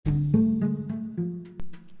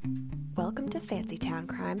to Fancy Town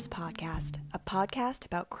Crimes Podcast, a podcast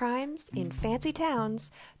about crimes in fancy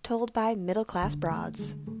towns told by middle-class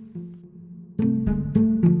broads.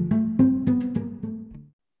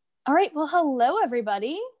 All right, well, hello,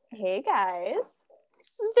 everybody. Hey, guys.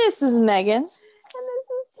 This is Megan. And this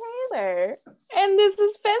is Taylor. And this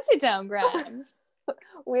is Fancy Town Crimes.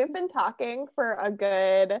 We've been talking for a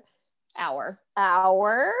good hour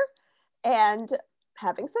and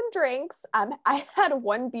having some drinks. I had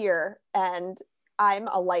one beer and I'm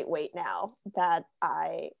a lightweight now that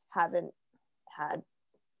I haven't had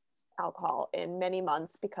alcohol in many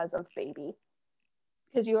months because of baby.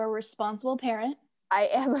 Because you are a responsible parent. I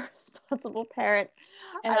am a responsible parent.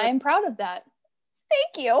 And I am proud of that.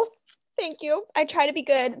 Thank you. Thank you. I try to be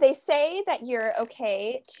good. They say that you're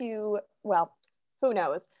okay to, well, who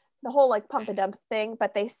knows, the whole like pump and dump thing,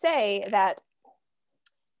 but they say that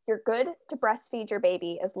you're good to breastfeed your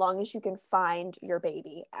baby as long as you can find your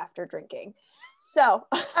baby after drinking. So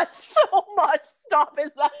That's so much. Stop.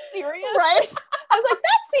 Is that serious? Right? I was like,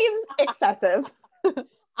 that seems excessive.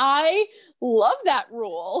 I love that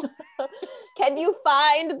rule. Can you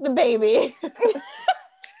find the baby?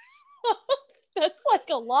 That's like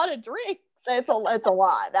a lot of drinks. It's a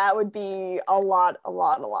lot. That would be a lot.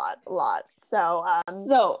 So,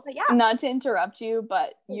 yeah. Not to interrupt you,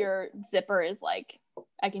 but your zipper is like,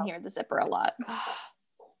 I can hear the zipper a lot.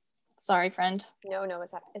 Sorry, friend. No,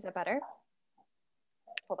 is that better?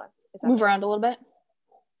 Hold on. Move around a little bit.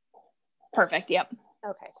 Perfect, yep.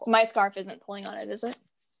 Okay, cool. My scarf isn't pulling on it, is it?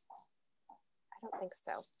 I don't think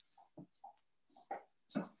so.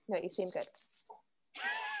 No, you seem good.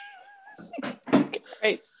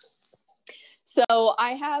 Great. So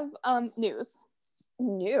I have news.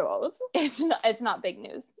 News? It's not big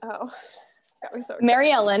news. Oh, got me so excited.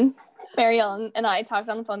 Mary Ellen and I talked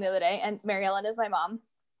on the phone the other day, and Mary Ellen is my mom,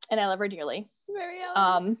 and I love her dearly. Mary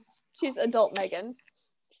Ellen. She's adult Megan.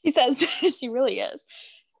 She says she really is.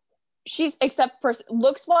 She's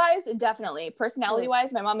looks wise, definitely. Personality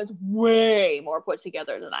wise, my mom is way more put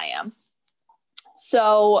together than I am.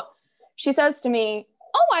 So she says to me,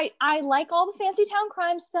 "Oh, I like all the fancy town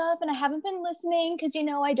crime stuff, and I haven't been listening because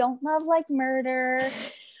I don't love like murder,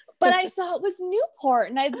 but I saw it was Newport,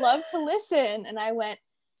 and I'd love to listen." And I went,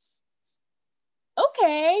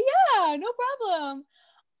 "Okay, yeah, no problem."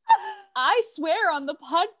 I swear on the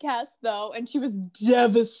podcast though, and she was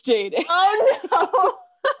devastated. Oh no.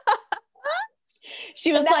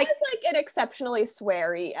 She was that like, was like an exceptionally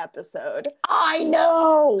sweary episode. I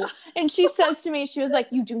know. And she says to me, she was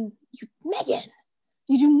like, Megan,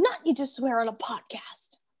 you do not need to swear on a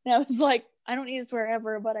podcast. And I was like, I don't need to swear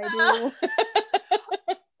ever, but I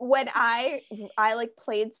do. When I like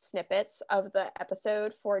played snippets of the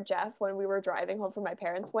episode for Jeff when we were driving home from my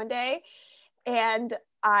parents one day, and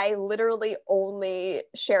I literally only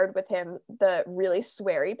shared with him the really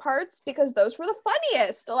sweary parts because those were the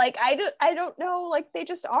funniest. Like, I don't know, like they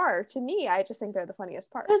just are. To me, I just think they're the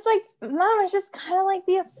funniest parts. It's like, Mom, it's just kind of like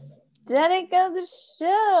the aesthetic of the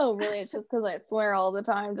show. Really, it's just because I swear all the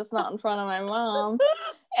time, just not in front of my mom.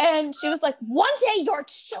 And she was like, one day your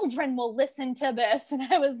children will listen to this.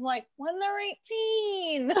 And I was like, when they're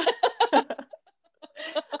 18.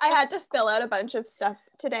 I had to fill out a bunch of stuff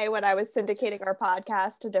today when I was syndicating our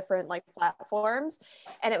podcast to different like platforms,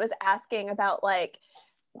 and it was asking about like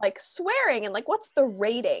swearing and like what's the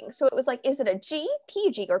rating. So it was like, is it a G,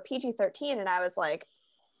 PG, or PG-13? And I was like,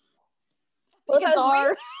 well, if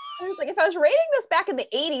I was rating this back in the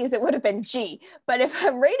 80s, it would have been G. But if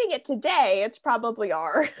I'm rating it today, it's probably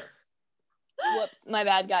R. Whoops, my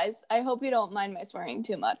bad, guys. I hope you don't mind my swearing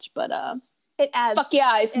too much, but it adds. Fuck yeah,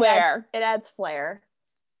 I swear. It adds flair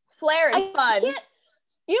and fun.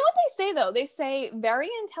 You know what they say though? They say very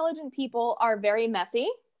intelligent people are very messy.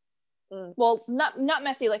 Well, not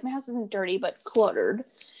messy, like my house isn't dirty, but cluttered.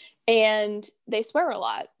 And they swear a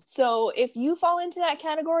lot. So if you fall into that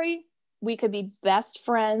category, we could be best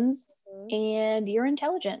friends, and you're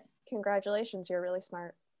intelligent. Congratulations, you're really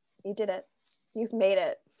smart. You did it. You've made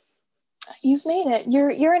it.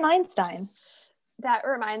 You're an Einstein. That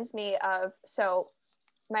reminds me of, so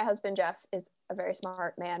my husband Jeff is a very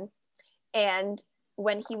smart man, and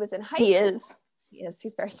when he was in high school,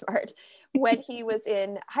 he's very smart. When he was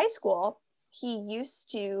in high school, he used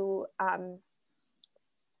to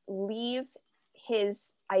leave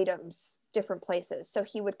his items different places. So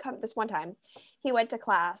he would come, this one time he went to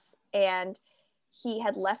class and he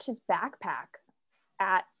had left his backpack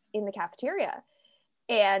in the cafeteria,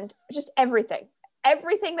 and just everything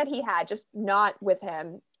that he had just not with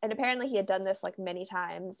him. And apparently he had done this like many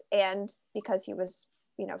times, and because he was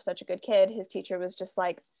such a good kid, his teacher was just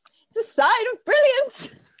like, it's a sign of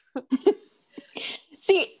brilliance.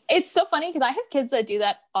 See, It's so funny because I have kids that do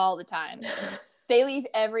that all the time. They leave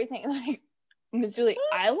everything. Like, Miss Julie,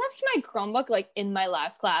 I left my Chromebook like in my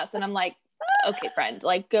last class, and I'm like, okay, friend,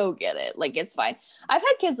 like go get it. Like it's fine. I've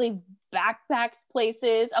had kids leave backpacks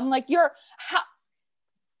places. I'm like, how?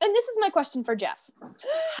 And this is my question for Jeff.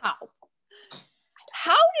 How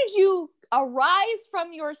did you arise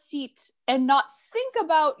from your seat and not think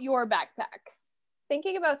about your backpack?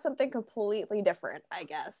 Thinking about something completely different, I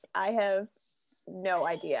guess. I have no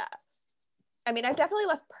idea. I mean, I've definitely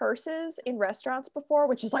left purses in restaurants before,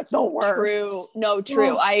 which is like the worst. True. No,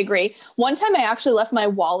 true. I agree. One time I actually left my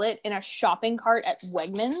wallet in a shopping cart at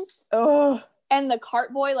Wegmans. Oh. And the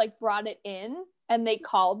cart boy like brought it in and they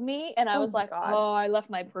called me and I was like, God. oh, I left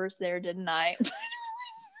my purse there, didn't I?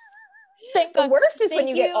 The worst is when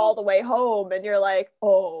you get all the way home and you're like,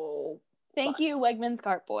 oh. Thank you, Wegmans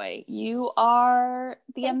cart boy. You are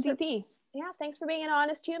the MVP. Thanks for being an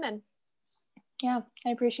honest human. Yeah, I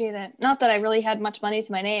appreciate it. Not that I really had much money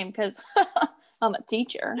to my name because I'm a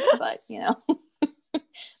teacher, but you know,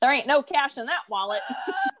 there ain't no cash in that wallet.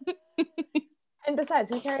 And besides,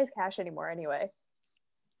 who carries cash anymore anyway?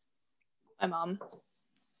 My mom.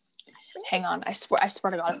 Hang on, I swear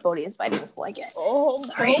to God, if Bodhi is biting this blanket. Oh,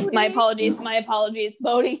 sorry. Bodhi. My apologies.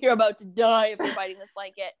 Bodhi, you're about to die if you're biting this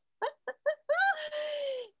blanket.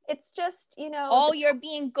 It's just, you know. Oh, you're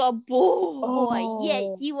being good boy. Oh.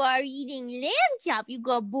 Yes, you are eating lamb chop, you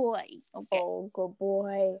good boy. Okay. Oh, good boy.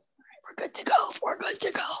 All right, we're good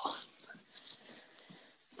to go.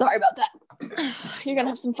 Sorry about that. You're gonna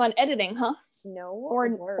have some fun editing, huh? No. Or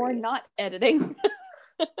not editing.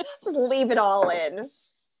 Just leave it all in.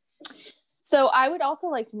 So I would also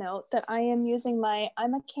like to note that I am using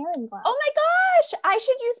I'm a Karen glass. Oh my gosh! I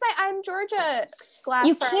should use my I'm Georgia glass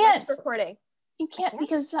You for our can't. next recording. You can't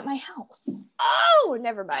because it's at my house. Oh,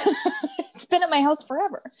 never mind. It's been at my house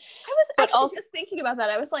forever. I was actually just thinking about that.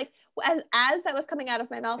 I was like, as that was coming out of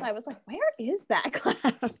my mouth, I was like, where is that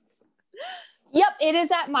glass? Yep, it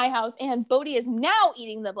is at my house, and Bodhi is now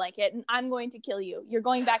eating the blanket, and I'm going to kill you. You're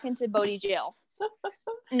going back into Bodhi jail.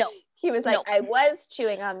 No. He was like, I was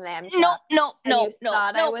chewing on lamb chop. No.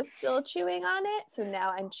 I was still chewing on it, so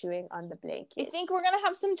now I'm chewing on the blanket. I think we're gonna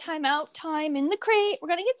have some time in the crate. We're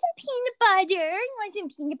gonna get some peanut butter. You want some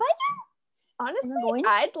peanut butter? Honestly,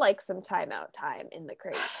 I'd like some timeout time in the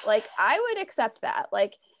crate. Like, I would accept that.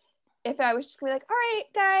 Like, if I was just gonna be like, all right,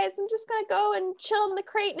 guys, I'm just gonna go and chill in the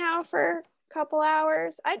crate now for a couple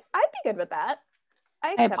hours, I'd be good with that.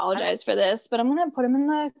 I apologize for this, but I'm gonna put him in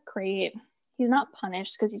the crate. He's not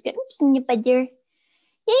punished because he's getting peanut butter. You're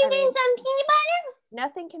getting some peanut butter?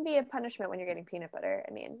 Nothing can be a punishment when you're getting peanut butter.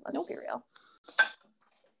 I mean, let's be real.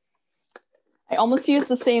 I almost used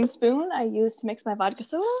the same spoon I used to mix my vodka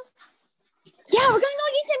soda. Yeah, we're gonna go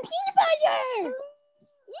get some peanut butter.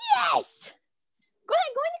 Yes. Go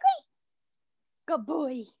ahead, go in the crate. Good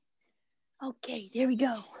boy. Okay, there we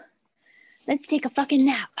go. Let's take a fucking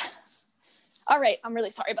nap. All right, I'm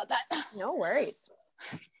really sorry about that. No worries.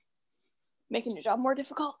 Making your job more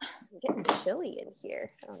difficult. I'm getting chilly in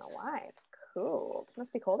here. I don't know why. It's cold. It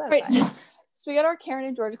must be cold outside. Right. So we got our Karen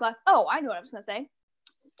and Georgia glass. Oh, I know what I was gonna say.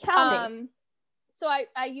 Tell me. So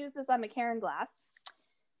I use this on my Karen glass.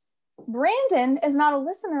 Brandon is not a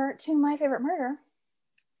listener to My Favorite Murder.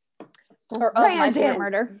 Or of My Favorite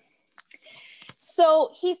Murder. So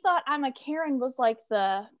he thought I'm a Karen was like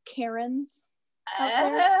the Karens out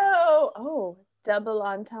there. Oh, double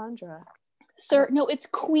entendre. Sir, no, it's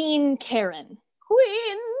Queen Karen.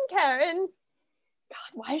 Queen Karen.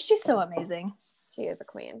 God, why is she so amazing? She is a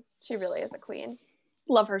queen. She really is a queen.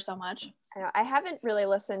 Love her so much. I know. I haven't really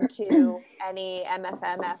listened to any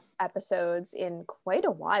MFM episodes in quite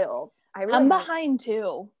a while. I'm behind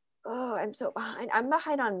too. Oh, I'm so behind. I'm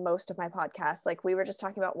behind on most of my podcasts. Like, we were just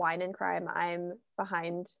talking about Wine and Crime. I'm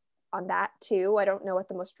behind on that too. I don't know what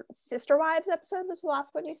the most Sister Wives episode was, the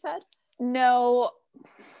last one you said. No,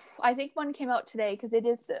 I think one came out today because it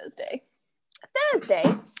is Thursday.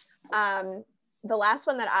 The last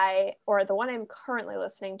one the one I'm currently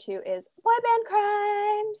listening to is Boy Band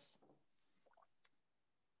Crimes.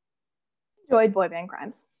 Enjoyed Boy Band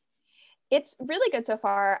Crimes. It's really good so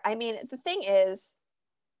far. I mean, the thing is,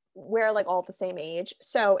 we're like all the same age,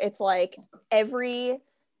 so it's like every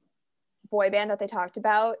boy band that they talked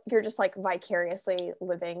about, you're just like vicariously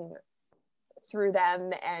living through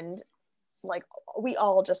them, and like we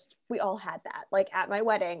all had that. Like at my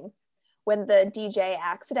wedding, when the DJ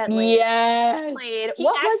accidentally played. He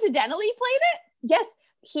accidentally played it? Yes.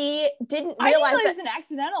 He didn't realize it was an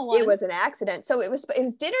accidental one. It was an accident. So it was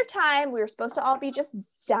dinner time. We were supposed to all be just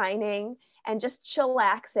dining and just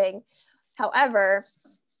chillaxing. However,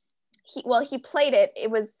 he played it. It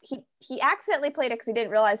was he accidentally played it because he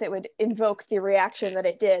didn't realize it would invoke the reaction that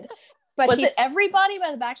it did. But was it Everybody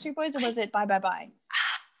by the Backstreet Boys, or was it Bye Bye Bye?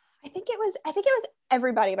 I think it was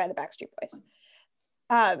Everybody by the Backstreet Boys.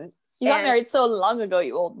 You got married so long ago,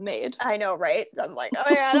 you old maid. I know, right? I'm like, oh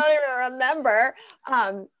yeah, I don't even remember.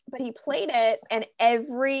 But he played it, and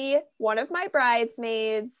every one of my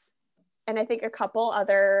bridesmaids, and I think a couple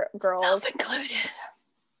other girls included,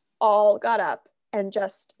 all got up and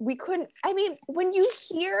just, we couldn't, I mean, when you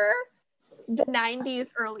hear the 90s,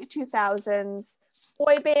 early 2000s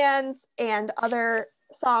boy bands and other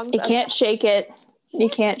songs, you can't shake it. You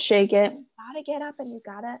can't shake it. You gotta get up and you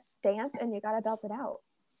gotta dance and you gotta belt it out.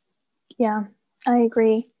 Yeah, I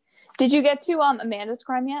agree. Did you get to Amanda's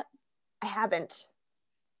Crime yet? I haven't.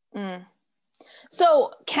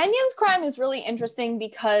 So Kenyon's Crime is really interesting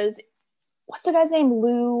because what's the guy's name?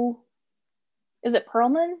 Lou? Is it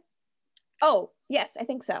Pearlman? Oh, yes, I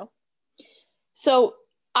think so. So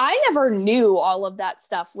I never knew all of that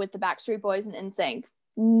stuff with the Backstreet Boys and NSYNC.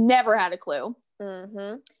 Never had a clue.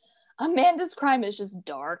 Mm-hmm. Amanda's Crime is just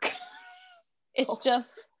dark. It's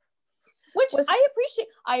just, which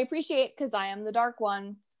I appreciate because I am the dark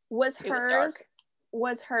one. Was hers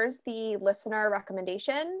the listener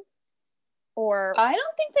recommendation? Or I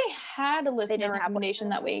don't think they had a listener recommendation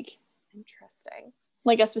that week. Interesting.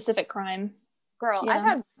 Like a specific crime. Girl, yeah. I've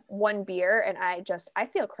had one beer and I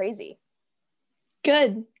feel crazy.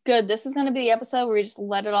 Good. This is going to be the episode where we just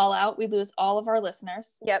let it all out. We lose all of our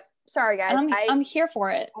listeners. Yep. Sorry, guys. I'm here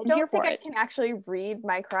for it. I don't think I can actually read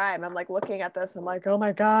my crime. I'm like looking at this. I'm like, oh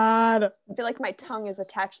my God. I feel like my tongue is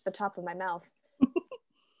attached to the top of my mouth.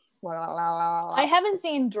 I haven't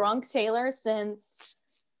seen Drunk Taylor since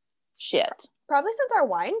probably since our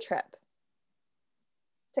wine trip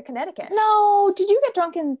to Connecticut. No, did you get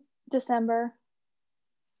drunk in December?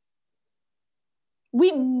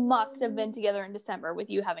 We must have been together in December with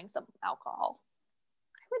you having some alcohol.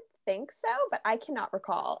 I would think so, but I cannot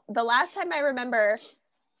recall. The last time I remember,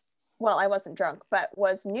 well, I wasn't drunk, but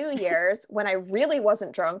was New Year's when I really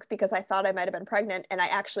wasn't drunk because I thought I might have been pregnant, and I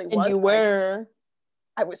actually was. And you were.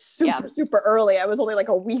 I was super early. I was only like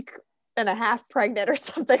a week and a half pregnant or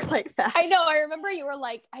something like that. I know. I remember you were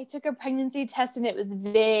like, I took a pregnancy test and it was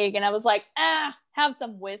vague. And I was like, have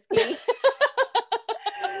some whiskey.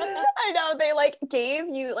 I know. They like gave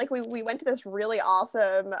you, like, we went to this really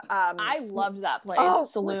awesome. I loved that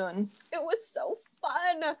place. Saloon. It was so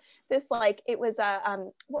fun. This like, it was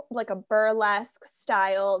like a burlesque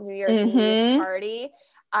style New Year's Eve party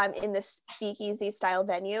in this speakeasy style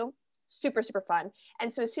venue. Super, super fun.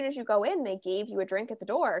 And so as soon as you go in, they gave you a drink at the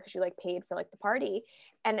door because you like paid for like the party.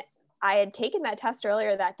 And I had taken that test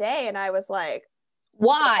earlier that day and I was like,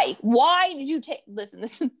 why did you take, listen,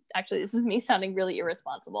 this is me sounding really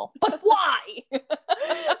irresponsible, but why?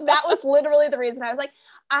 That was literally the reason. I was like,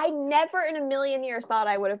 I never in a million years thought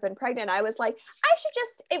I would have been pregnant. I was like,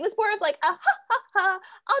 it was more of like, I'll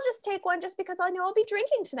just take one just because I know I'll be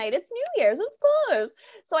drinking tonight. It's New Year's, of course.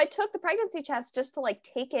 So I took the pregnancy test just to like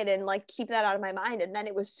take it and like keep that out of my mind. And then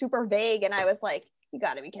it was super vague. And I was like, you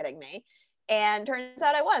gotta be kidding me. And turns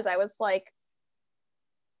out I was like,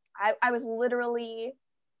 I was literally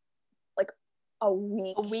like a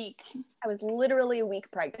week. I was literally a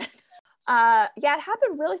week pregnant. Yeah, it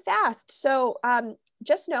happened really fast. So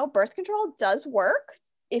just know birth control does work.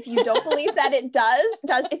 If you don't believe that it does,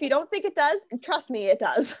 if you don't think it does, trust me, it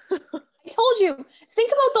does. I told you,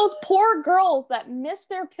 think about those poor girls that miss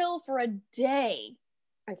their pill for a day.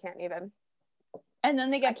 I can't even. And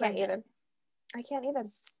then they get pregnant. I can't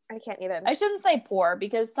even. I shouldn't say poor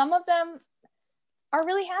because some of them are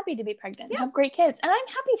really happy to be pregnant and have great kids. And I'm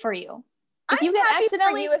happy for you. If you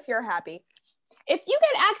you're happy. If you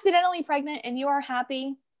get accidentally pregnant and you are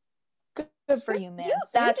happy, good for you, man.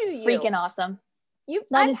 That's freaking awesome.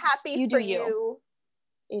 I'm happy for you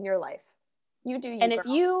in your life. You do you. And if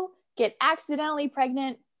you get accidentally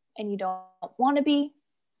pregnant and you don't want to be,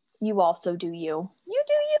 you also do you. You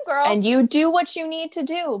do you, girl. And you do what you need to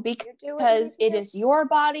do because it is your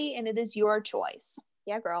body and it is your choice.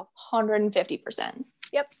 Yeah, girl. 150%.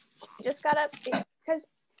 Yep. You just gotta, because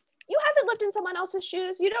you haven't lived in someone else's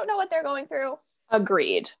shoes. You don't know what they're going through.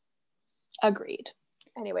 Agreed.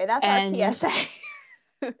 Anyway, that's our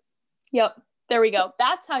PSA. Yep. There we go.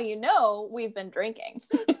 That's how you know we've been drinking.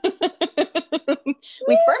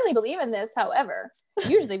 We firmly believe in this. However,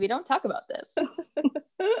 usually we don't talk about this.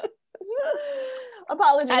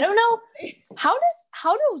 Apologies. I don't know. How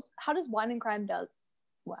does wine and crime do?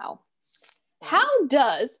 Wow. How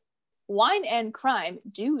does wine and crime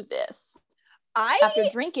do this? After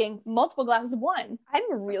drinking multiple glasses of wine.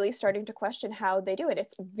 I'm really starting to question how they do it.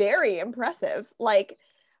 It's very impressive. Like,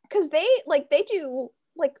 because they do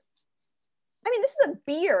like, I mean, this is a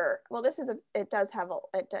beer. Well, it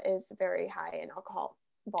is very high in alcohol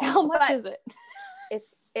volume. How much is it?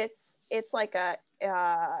 It's like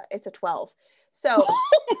it's a 12. So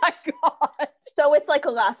Oh my God. so it's like a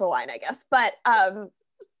glass of wine, I guess. But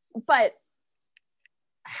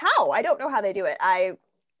how? I don't know how they do it. I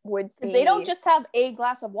would be... They don't just have a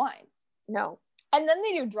glass of wine. No. And then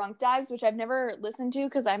they do drunk dives, which I've never listened to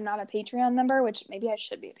because I'm not a Patreon member, which maybe I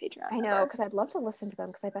should be a Patreon member. I know, because I'd love to listen to them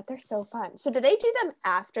because I bet they're so fun. So do they do them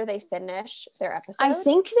after they finish their episode? I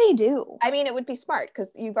think they do. I mean, it would be smart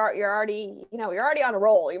because you're already on a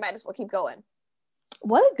roll. You might as well keep going.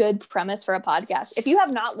 What a good premise for a podcast. If you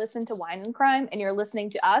have not listened to Wine and Crime and you're listening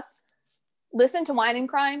to us, listen to Wine and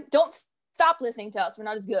Crime. Don't stop listening to us. We're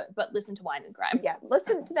not as good, but listen to Wine and Crime. Yeah,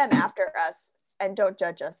 listen to them after us. And don't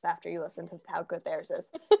judge us after you listen to how good theirs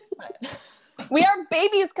is. We are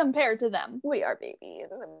babies compared to them. We are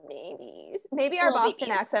babies. Maybe our Boston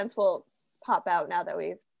accents will pop out now that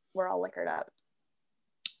we're all liquored up.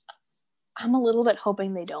 I'm a little bit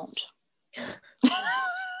hoping they don't.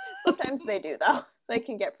 Sometimes they do, though. They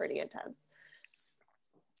can get pretty intense.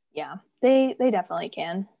 Yeah, they definitely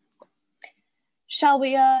can. Shall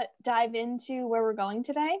we dive into where we're going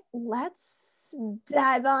today? Let's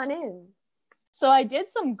dive on in. So I did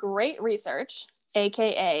some great research,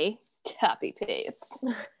 aka copy paste,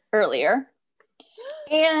 earlier.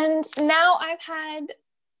 And now I've had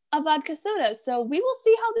a vodka soda. So we will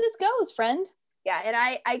see how this goes, friend. Yeah, and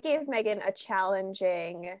I gave Megan a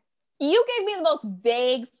challenging... You gave me the most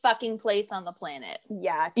vague fucking place on the planet.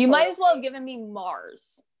 Yeah. You might as well have given me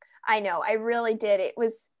Mars. I know, I really did. It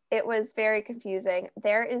was very confusing.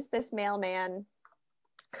 There is this mailman.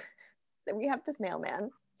 We have this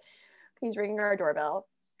mailman. He's ringing our doorbell.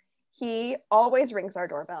 He always rings our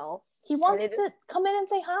doorbell. He wants to come in and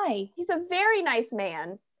say hi. He's a very nice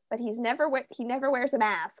man, but he never wears a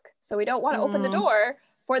mask. So we don't want to open the door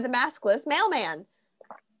for the maskless mailman.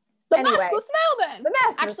 Maskless mailman. The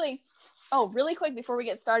maskless. Actually, really quick before we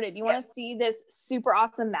get started, you want to see this super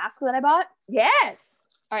awesome mask that I bought? Yes.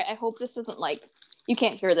 All right, I hope this isn't you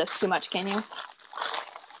can't hear this too much, can you?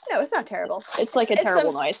 No, it's not terrible. It's like a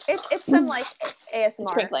terrible noise. It's some like ASMR.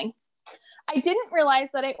 It's crinkling. I didn't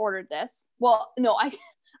realize that I ordered this. Well, no,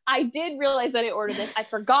 I did realize that I ordered this. I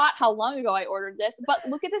forgot how long ago I ordered this, but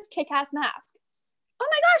look at this kick-ass mask. Oh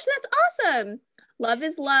my gosh, that's awesome. Love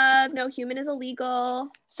is love. No human is illegal.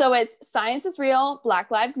 So it's science is real.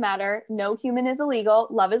 Black lives matter. No human is illegal.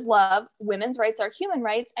 Love is love. Women's rights are human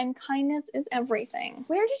rights. And kindness is everything.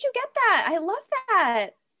 Where did you get that? I love that.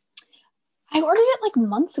 I ordered it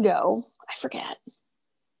months ago. I forget.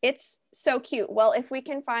 It's so cute. Well, if we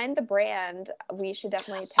can find the brand, we should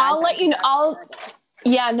definitely tag I'll let you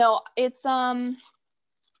know. It's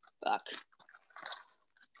fuck.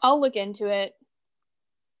 I'll look into it.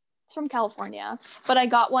 It's from California, but I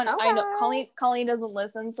got one. Okay. I know Colleen doesn't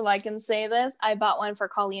listen, so I can say this. I bought one for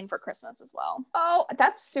Colleen for Christmas as well. Oh,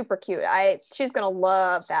 that's super cute. She's gonna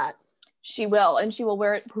love that. She will, and she will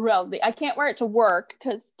wear it proudly. I can't wear it to work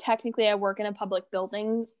because technically I work in a public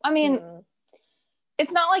building. I mean,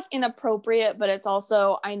 it's not inappropriate, but it's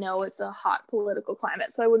also, I know it's a hot political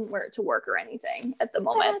climate, so I wouldn't wear it to work or anything at the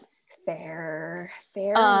moment. That's fair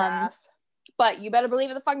enough. But you better believe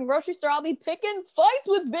at the fucking grocery store, I'll be picking fights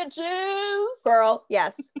with bitches. Girl,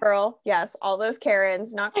 yes. All those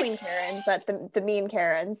Karens, not Queen Karen, but the mean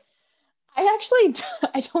Karens. I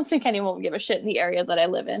don't think anyone will give a shit in the area that I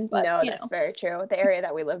live in. But, no, that's very true. The area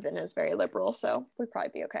that we live in is very liberal, so we'd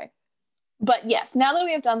probably be okay. But yes, now that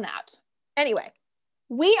we have done that. Anyway.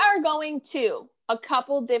 We are going to a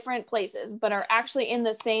couple different places, but are actually in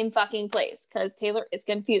the same fucking place because Taylor is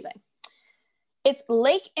confusing. It's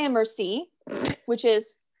Lake Emercy, which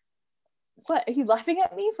is... What? Are you laughing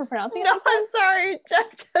at me for pronouncing it? No, I'm sorry.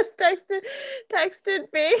 Jeff just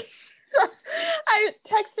texted me. I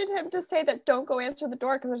texted him to say that don't go answer the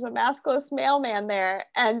door because there's a maskless mailman there,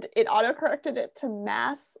 and it autocorrected it to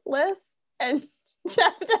massless. And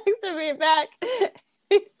Jeff texted me back.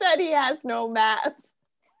 He said he has no mass,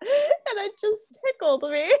 and it just tickled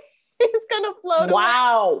me. He's gonna float away.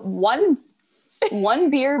 Wow, one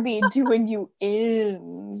beer be doing you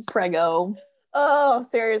in, prego. Oh,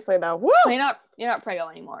 seriously though. Woo! So you're not prego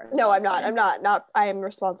anymore. So no, I'm not. I am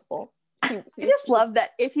responsible. I just love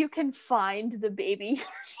that if you can find the baby.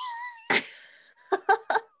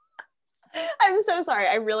 I'm so sorry.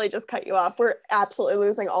 I really just cut you off. We're absolutely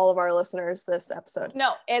losing all of our listeners this episode.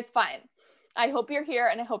 No, it's fine. I hope you're here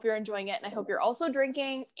and I hope you're enjoying it. And I hope you're also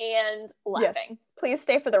drinking and laughing. Yes. Please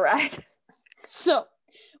stay for the ride. So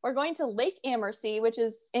we're going to Lake Emercy, which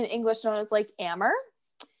is in English known as Lake Ammer.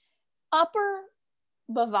 Upper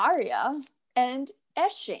Bavaria and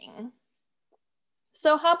Esching.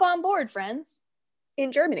 So hop on board, friends.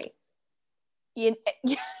 In Germany.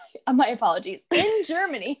 My apologies. In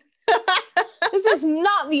Germany. This is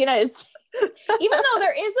not the United States. Even though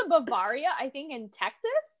there is a Bavaria, I think, in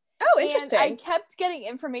Texas. Oh, interesting. And I kept getting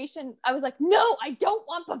information. I was like, no, I don't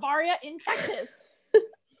want Bavaria in Texas.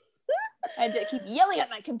 I had to keep yelling at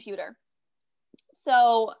my computer.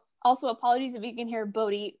 So also apologies if you can hear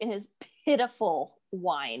Bodhi in his pitiful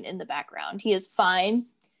whine in the background. He is fine.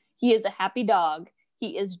 He is a happy dog.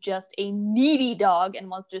 He is just a needy dog and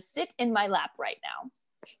wants to sit in my lap right now.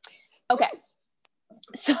 Okay.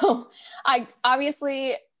 So I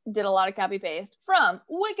obviously did a lot of copy paste from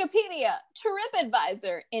Wikipedia,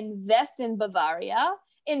 TripAdvisor, Invest in Bavaria,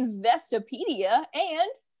 Investopedia,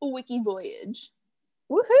 and Wikivoyage.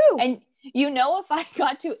 Woohoo! And you know, if I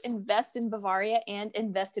got to invest in Bavaria and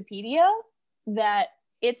Investopedia, that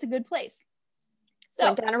it's a good place. So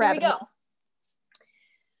went down a rabbit hole.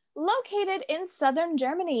 Located in southern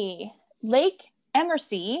Germany, Lake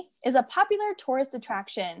Ammersee is a popular tourist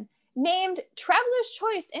attraction named Traveler's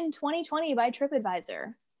Choice in 2020 by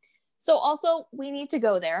TripAdvisor. So also, we need to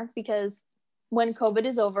go there because when COVID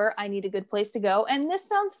is over, I need a good place to go. And this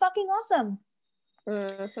sounds fucking awesome.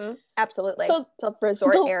 Mm-hmm. Absolutely. So it's a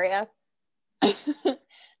resort area.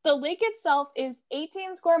 The lake itself is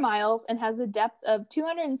 18 square miles and has a depth of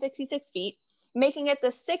 266 feet, making it the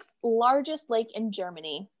 6th largest lake in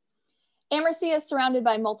Germany. Ammersee is surrounded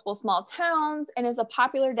by multiple small towns and is a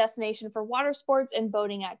popular destination for water sports and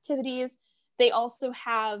boating activities. They also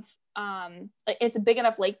have, it's a big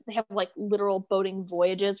enough lake. They have like literal boating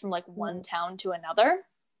voyages from like one town to another.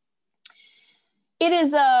 It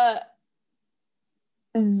is a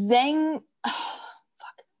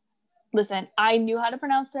Listen, I knew how to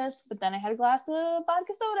pronounce this, but then I had a glass of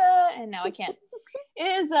vodka soda and now I can't. It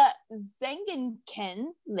is a Zengenken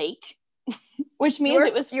Lake, which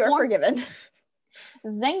means you are forgiven.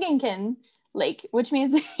 Zengenken Lake, which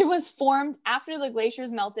means it was formed after the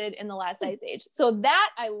glaciers melted in the last ice age. So that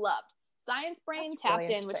I loved. Science brain That's tapped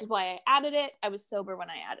really in, which is why I added it. I was sober when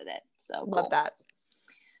I added it. So love that.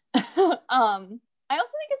 I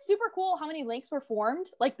also think it's super cool how many lakes were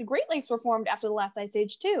formed. Like the Great Lakes were formed after the last ice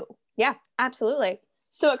age too. Yeah, absolutely.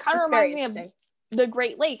 So it kind of reminds me of the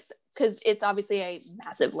Great Lakes because it's obviously a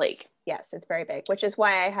massive lake. Yes, it's very big, which is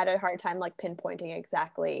why I had a hard time like pinpointing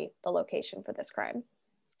exactly the location for this crime.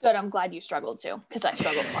 Good, I'm glad you struggled too because I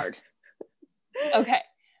struggled hard. Okay.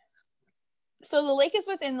 So the lake is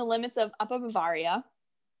within the limits of Upper Bavaria,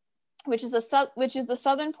 which is the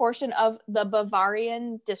southern portion of the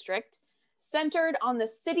Bavarian district, centered on the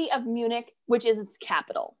city of Munich, which is its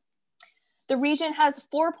capital. The region has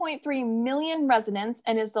 4.3 million residents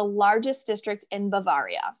and is the largest district in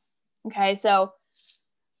Bavaria. Okay, so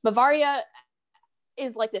Bavaria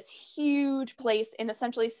is like this huge place in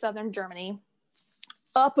essentially southern Germany.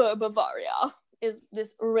 Upper Bavaria is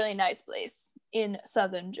this really nice place in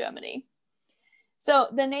southern Germany. So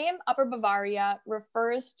the name Upper Bavaria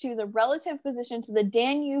refers to the relative position to the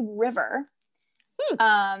Danube River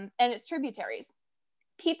and its tributaries.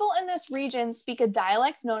 People in this region speak a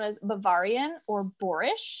dialect known as Bavarian or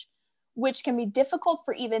Boorish, which can be difficult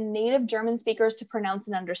for even native German speakers to pronounce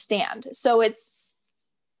and understand. So it's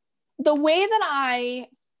the way that I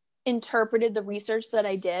interpreted the research that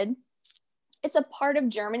I did. It's a part of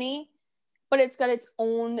Germany, but it's got its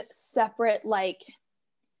own separate like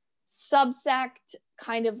subsect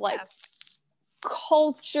kind of like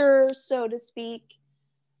culture, so to speak.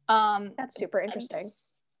 That's super interesting.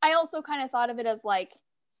 I also kind of thought of it as like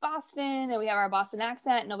Boston, and we have our Boston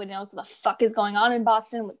accent. Nobody knows what the fuck is going on in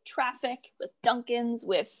Boston with traffic, with Dunkin's,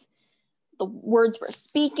 with the words we're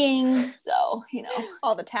speaking. So, you know,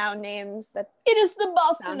 all the town names. That it is the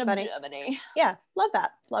Boston of Germany. Yeah, love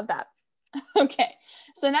that. Love that. Okay,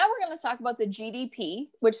 so now we're going to talk about the GDP,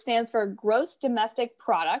 which stands for Gross Domestic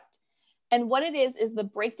Product. And what it is the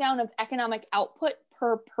breakdown of economic output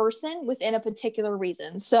per person within a particular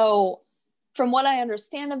region. So from what I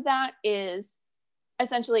understand of that is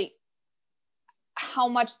essentially how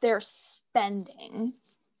much they're spending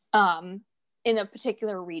in a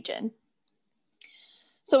particular region.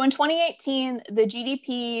 So in 2018, the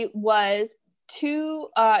GDP was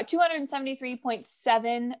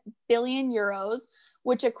 273.7 billion euros,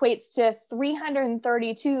 which equates to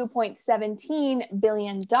 $332.17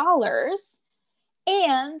 billion,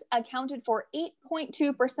 and accounted for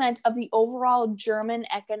 8.2% of the overall German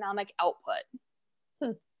economic output.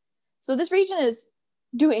 So this region is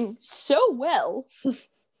doing so well.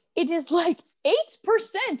 It is like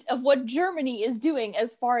 8% of what Germany is doing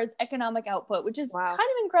as far as economic output, which is kind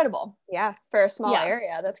of incredible. Yeah, for a small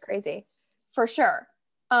area, that's crazy. For sure.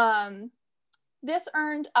 This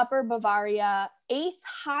earned Upper Bavaria 8th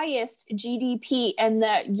highest GDP in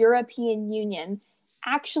the European Union,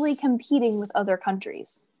 actually competing with other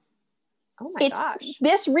countries. Oh my gosh.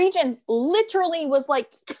 This region literally was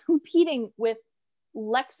like competing with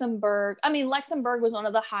Luxembourg. I mean, Luxembourg was one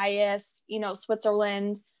of the highest,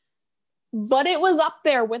 Switzerland, but it was up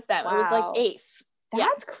there with them. Wow. It was like 8th.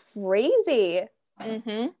 That's crazy.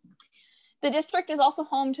 Mm-hmm. The district is also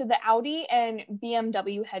home to the Audi and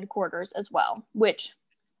BMW headquarters as well, which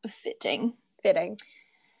fitting.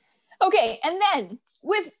 Okay, and then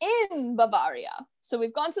within Bavaria, so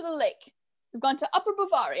we've gone to the lake, we've gone to Upper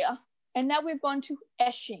Bavaria, and now we've gone to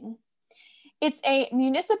Esching. It's a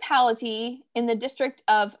municipality in the district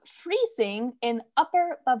of Freising in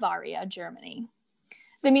Upper Bavaria, Germany.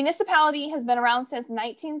 The municipality has been around since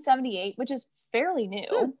 1978, which is fairly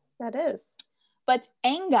new. That is. But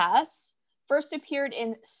Angas first appeared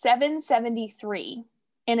in 773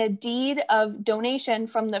 in a deed of donation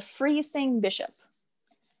from the Freising bishop,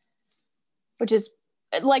 which is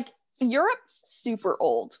like Europe, super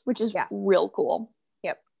old, which is real cool.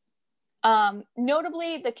 Yep.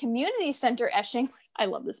 Notably, the community center Esching, I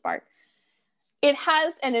love this part, it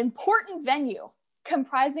has an important venue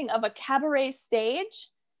comprising of a cabaret stage,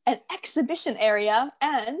 an exhibition area,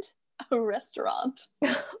 and a restaurant.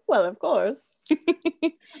 Well, of course.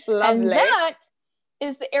 Lovely. And that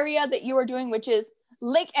is the area that you are doing, which is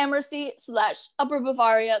Lake Ammersee / Upper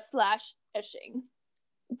Bavaria / Esching,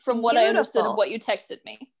 from what I understood of what you texted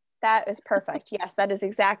me. That is perfect. Yes, that is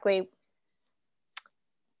exactly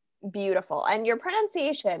beautiful. And your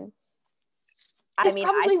pronunciation, is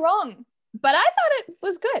probably wrong. But I thought it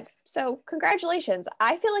was good. So congratulations.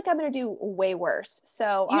 I feel like I'm going to do way worse.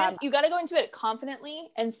 So you got to go into it confidently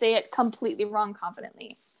and say it completely wrong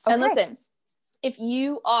confidently. Okay. And listen, if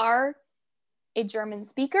you are a German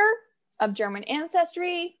speaker of German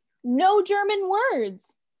ancestry, no German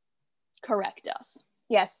words, correct us.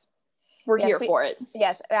 Yes. We're here for it.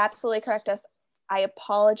 Yes, absolutely correct us. I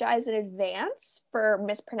apologize in advance for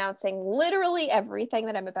mispronouncing literally everything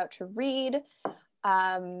that I'm about to read.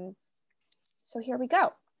 So here we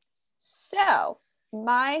go. So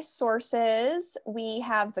my sources, we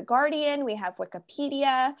have The Guardian, we have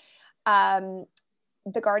Wikipedia.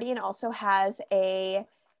 The Guardian also has a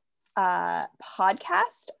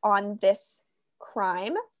podcast on this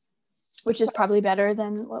crime. Which is probably better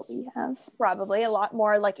than what we have. Probably a lot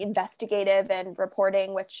more like investigative and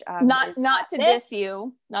reporting, which not to diss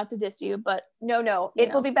you, but no,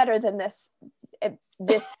 it will be better than this.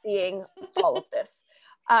 This being all of this.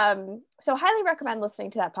 So highly recommend listening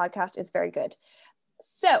to that podcast. It's very good.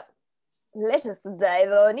 So let us dive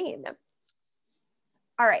on in.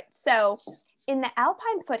 All right. So in the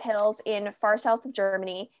Alpine foothills in far south of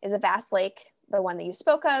Germany is a vast lake, the one that you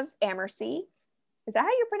spoke of, Ammersee. Is that how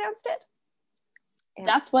you pronounced it?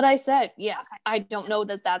 That's what I said. Yes. Okay. I don't know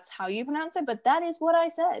that that's how you pronounce it, but that is what I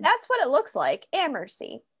said. That's what it looks like,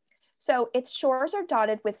 Ammersee. So its shores are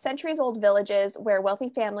dotted with centuries-old villages where wealthy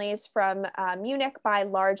families from Munich buy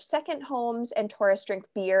large second homes and tourists drink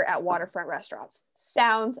beer at waterfront restaurants.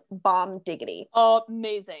 Sounds bomb diggity.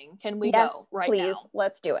 Amazing. Can we go right now? Yes, please.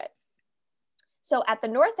 Let's do it. So at the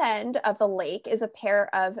north end of the lake is a pair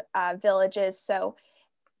of villages. So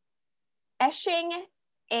Esching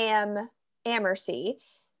am Ammersee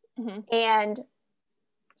and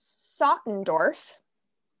Sottendorf.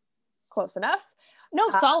 Close enough. No,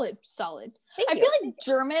 solid. I feel like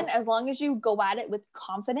German, as long as you go at it with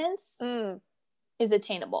confidence, is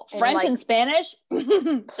attainable. French and Spanish,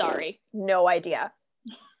 sorry. No idea.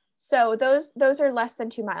 So those are less than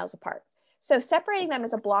 2 miles apart. So separating them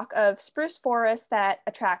is a block of spruce forest that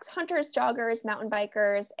attracts hunters, joggers, mountain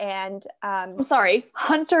bikers, and I'm sorry,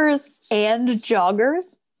 hunters and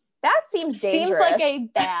joggers? That seems dangerous. Seems like a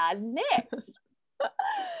bad mix.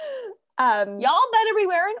 Y'all better be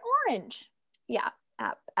wearing orange. Yeah,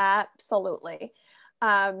 absolutely.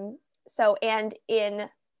 So, and in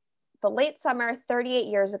the late summer, 38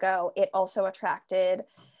 years ago, it also attracted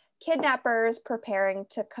kidnappers preparing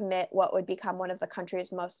to commit what would become one of the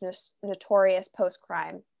country's most notorious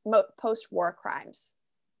post-war crimes.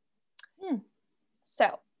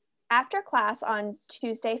 So, after class on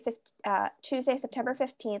Tuesday, September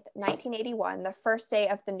 15th, 1981, the first day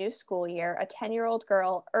of the new school year, a 10-year-old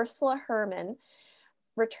girl, Ursula Herrmann,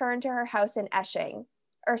 returned to her house in Esching.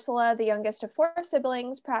 Ursula, the youngest of 4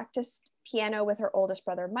 siblings, practiced piano with her oldest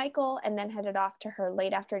brother Michael and then headed off to her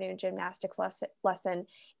late afternoon gymnastics lesson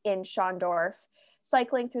in Schondorf,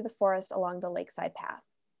 cycling through the forest along the lakeside path.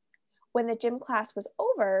 When the gym class was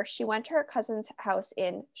over, she went to her cousin's house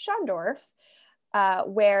in Schondorf,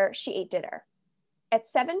 where she ate dinner. At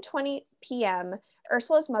 7:20 p.m.,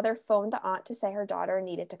 Ursula's mother phoned the aunt to say her daughter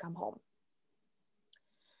needed to come home.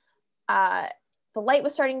 The light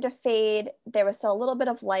was starting to fade. There was still a little bit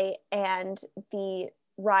of light, and the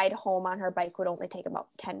ride home on her bike would only take about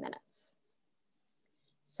 10 minutes.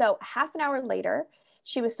 So half an hour later,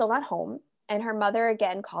 she was still not home, and her mother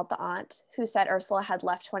again called the aunt, who said Ursula had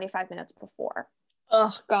left 25 minutes before.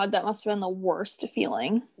 Oh, God, that must have been the worst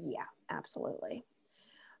feeling. Yeah, absolutely.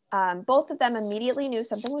 Both of them immediately knew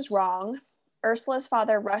something was wrong. Ursula's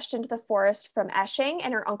father rushed into the forest from Esching,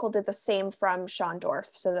 and her uncle did the same from Schondorf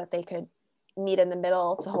so that they could meet in the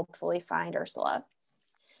middle to hopefully find Ursula.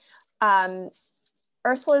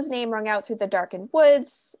 Ursula's name rung out through the darkened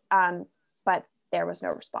woods, but there was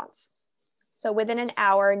no response. So within an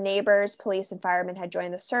hour, neighbors, police, and firemen had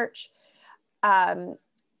joined the search,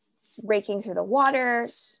 raking through the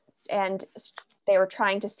waters, and they were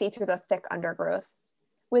trying to see through the thick undergrowth.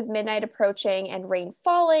 With midnight approaching and rain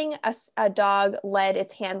falling, a dog led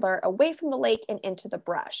its handler away from the lake and into the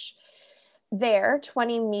brush. There,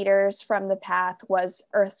 20 meters from the path, was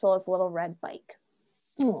Ursula's little red bike.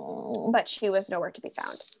 Aww. But she was nowhere to be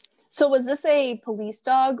found. So was this a police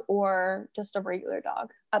dog or just a regular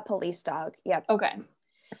dog? A police dog, yep. Okay.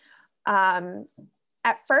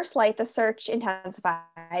 At first light, the search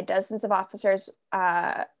intensified. Dozens of officers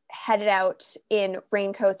headed out in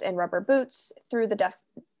raincoats and rubber boots through the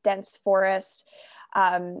dense forest,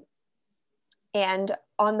 and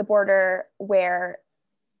on the border where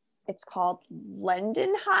it's called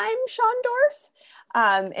Lendenheim, Schondorf,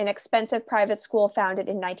 an expensive private school founded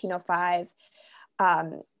in 1905,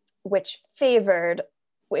 which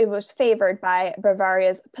was favored by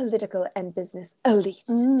Bavaria's political and business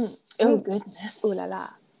elites. Oh, goodness. Ooh la la.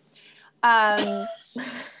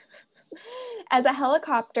 As a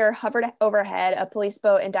helicopter hovered overhead, a police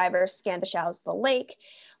boat and divers scanned the shallows of the lake.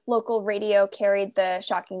 Local radio carried the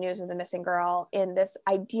shocking news of the missing girl in this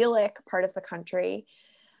idyllic part of the country.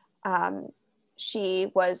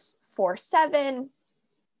 She was 4'7",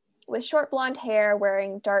 with short blonde hair,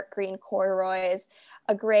 wearing dark green corduroys,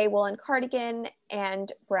 a gray woolen cardigan,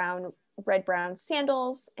 and red-brown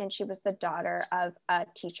sandals, and she was the daughter of a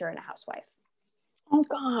teacher and a housewife. Oh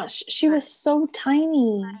gosh, she was so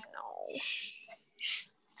tiny. I know.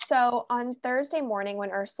 So on Thursday morning,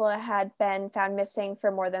 when Ursula had been found missing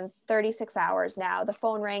for more than 36 hours now, the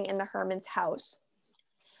phone rang in the Hermans' house.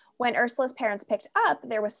 When Ursula's parents picked up,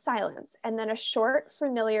 there was silence, and then a short,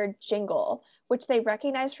 familiar jingle, which they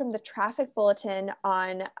recognized from the traffic bulletin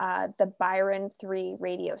on the Byron 3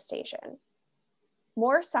 radio station.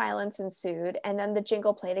 More silence ensued, and then the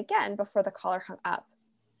jingle played again before the caller hung up.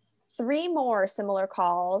 3 more similar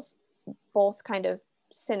calls, both kind of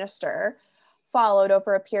sinister, followed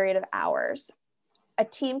over a period of hours. A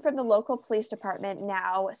team from the local police department,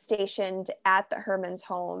 now stationed at the Hermans'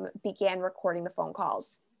 home, began recording the phone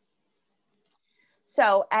calls.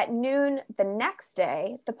 So at noon the next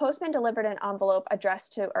day, the postman delivered an envelope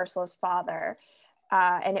addressed to Ursula's father,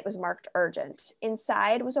 and it was marked urgent.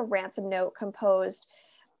 Inside was a ransom note composed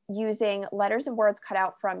using letters and words cut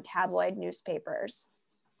out from tabloid newspapers.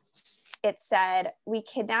 It said, "We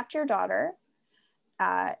kidnapped your daughter,"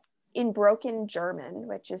 in broken German,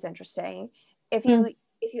 which is interesting. If you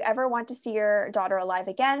ever want to see your daughter alive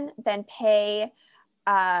again, then pay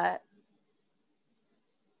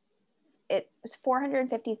it was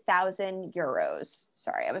 450,000 euros.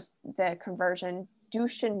 Sorry, the conversion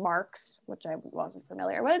Duschen marks, which I wasn't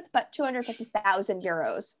familiar with, but 250,000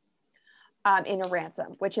 euros in a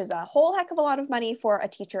ransom, which is a whole heck of a lot of money for a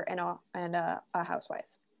teacher and a housewife.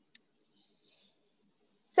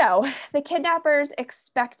 So the kidnappers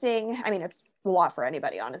expecting, I mean, it's a lot for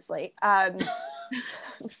anybody, honestly. I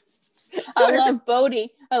love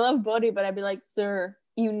Bodhi, but I'd be like, sir,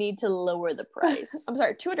 you need to lower the price. I'm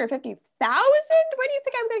sorry, 250,000? Where do you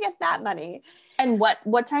think I'm going to get that money? And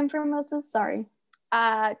what time frame was this? Sorry.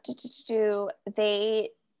 They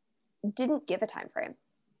didn't give a time frame.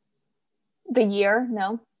 The year?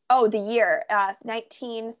 No. Oh, the year,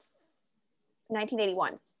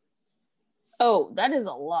 1981. Oh, that is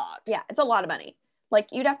a lot. Yeah, it's a lot of money. Like,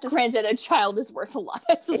 you'd have to... Granted, a child is worth a lot.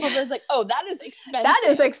 So sometimes like, oh, that is expensive. That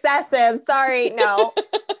is excessive. Sorry, no.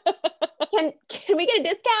 Can we get a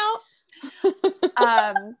discount?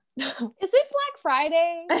 Is it Black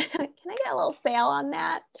Friday? Can I get a little sale on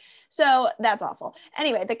that? So that's awful.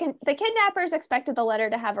 Anyway, the kidnappers expected the letter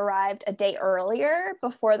to have arrived a day earlier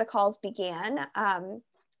before the calls began.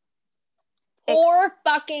 Or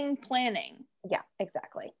fucking planning. Yeah,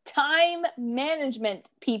 exactly. Time management,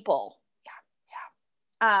 people.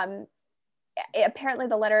 Yeah. Apparently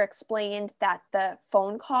the letter explained that the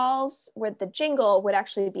phone calls with the jingle would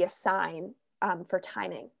actually be a sign for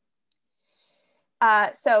timing.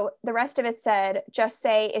 So the rest of it said, just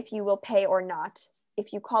say if you will pay or not.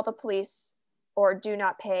 If you call the police or do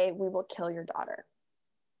not pay, we will kill your daughter.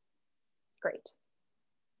 Great.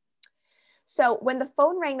 So when the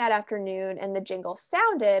phone rang that afternoon and the jingle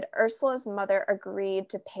sounded, Ursula's mother agreed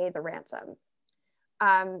to pay the ransom.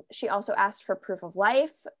 She also asked for proof of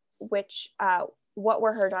life, which what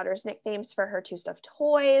were her daughter's nicknames for her two stuffed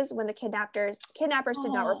toys. When the kidnappers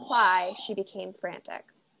did not reply, she became frantic.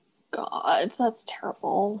 God, that's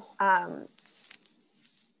terrible.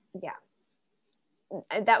 Yeah.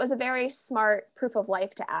 That was a very smart proof of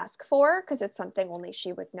life to ask for because it's something only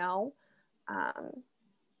she would know.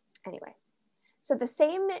 Anyway. So the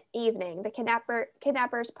same evening, the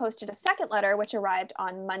kidnappers posted a second letter, which arrived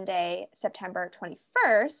on Monday, September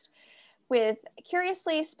 21st, with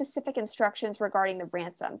curiously specific instructions regarding the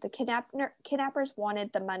ransom. The kidnappers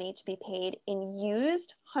wanted the money to be paid in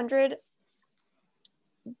used 100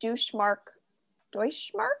 Deutschmark bills?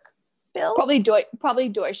 Probably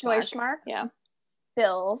Deutschmark. Yeah.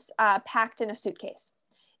 Bills packed in a suitcase.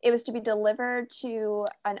 It was to be delivered to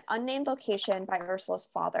an unnamed location by Ursula's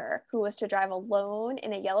father, who was to drive alone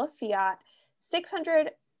in a yellow Fiat 600.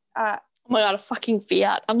 Oh my God, a fucking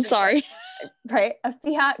Fiat. I'm sorry. Right? A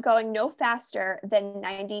Fiat going no faster than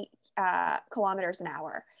 90 kilometers an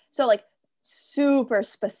hour. So like super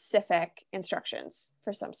specific instructions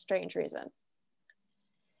for some strange reason.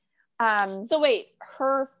 So wait,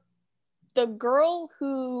 the girl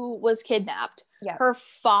who was kidnapped, yeah. Her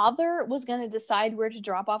father was going to decide where to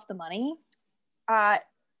drop off the money?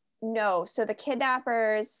 No. So the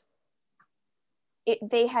kidnappers,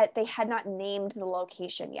 they had not named the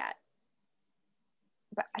location yet.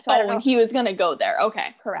 But so I don't know. He was going to go there.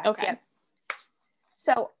 Okay. Correct. Okay. Yep.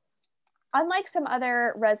 So unlike some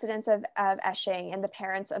other residents of Esching and the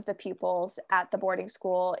parents of the pupils at the boarding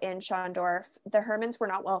school in Schondorf, the Hermans were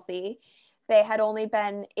not wealthy. They had only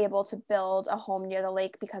been able to build a home near the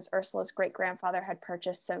lake because Ursula's great-grandfather had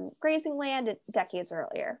purchased some grazing land decades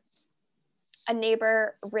earlier. A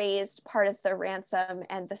neighbor raised part of the ransom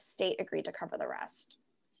and the state agreed to cover the rest.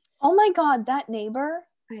 Oh my God, that neighbor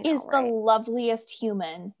is right? The loveliest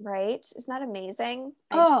human. Right? Isn't that amazing?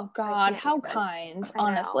 Oh God, how kind,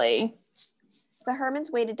 honestly. The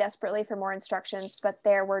Hermans waited desperately for more instructions, but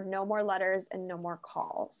there were no more letters and no more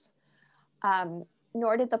calls.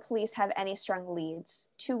 Nor did the police have any strong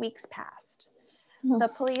leads. 2 weeks passed. The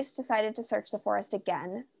police decided to search the forest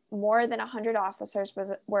again. More than 100 officers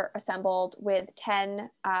were assembled with 10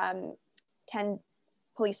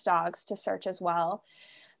 police dogs to search as well.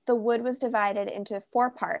 The wood was divided into 4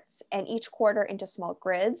 parts and each quarter into small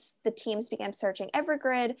grids. The teams began searching every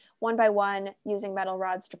grid one by one, using metal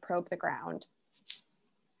rods to probe the ground.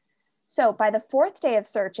 So by the 4th day of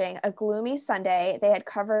searching, a gloomy Sunday, they had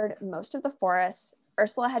covered most of the forest.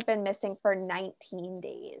 Ursula had been missing for 19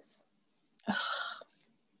 days.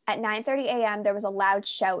 At 9:30 a.m., there was a loud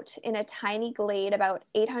shout in a tiny glade about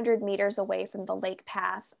 800 meters away from the lake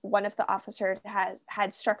path. One of the officers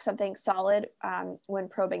had struck something solid when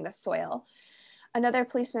probing the soil. Another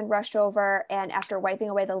policeman rushed over and, after wiping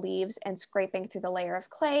away the leaves and scraping through the layer of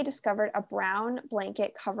clay, discovered a brown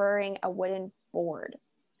blanket covering a wooden board.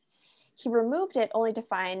 He removed it only to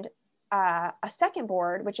find a second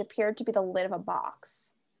board, which appeared to be the lid of a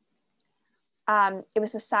box. It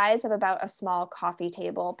was the size of about a small coffee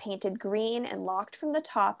table, painted green and locked from the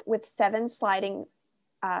top with 7 sliding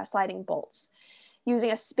bolts.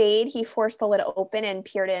 Using a spade, he forced the lid open and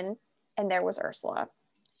peered in, and there was Ursula.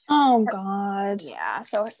 Oh God. Yeah.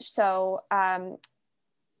 So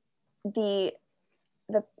the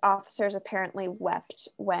officers apparently wept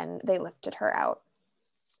when they lifted her out.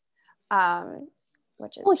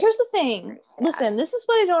 Which is, well, here's the thing. Listen, this is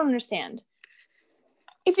what I don't understand.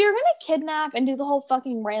 If you're gonna kidnap and do the whole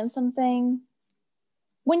fucking ransom thing,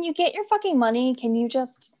 when you get your fucking money, can you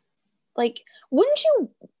just, like, wouldn't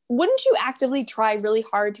you actively try really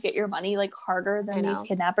hard to get your money, like, harder than these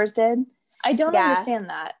kidnappers did? I don't understand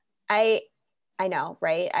that. I know,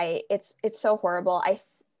 right? It's so horrible.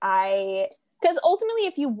 Because ultimately,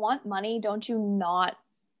 if you want money, don't you not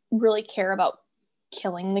really care about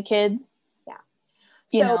killing the kid? Yeah.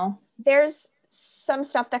 You know? There's some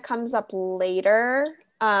stuff that comes up later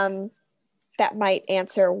that might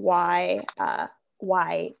answer why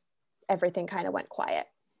everything kind of went quiet.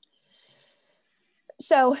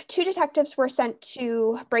 So 2 detectives were sent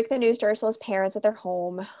to break the news to Ursula's parents at their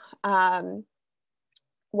home.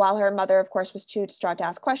 While her mother, of course, was too distraught to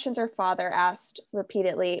ask questions, her father asked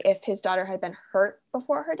repeatedly if his daughter had been hurt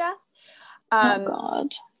before her death. Oh,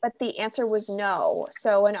 God. But the answer was no.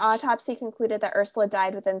 So an autopsy concluded that Ursula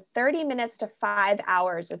died within 30 minutes to 5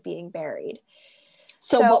 hours of being buried.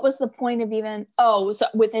 So what was the point of even, so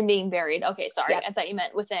within being buried. Okay, sorry. Yep. I thought you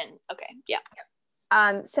meant within. Okay, yeah.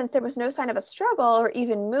 Since there was no sign of a struggle or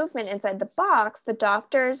even movement inside the box, the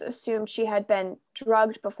doctors assumed she had been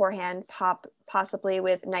drugged beforehand, possibly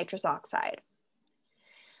with nitrous oxide.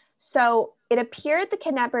 So it appeared the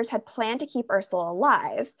kidnappers had planned to keep Ursula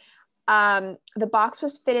alive. The box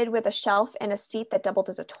was fitted with a shelf and a seat that doubled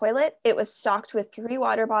as a toilet. It was stocked with 3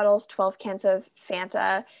 water bottles, 12 cans of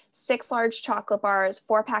Fanta, 6 large chocolate bars,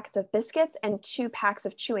 4 packets of biscuits, and 2 packs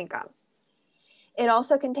of chewing gum. It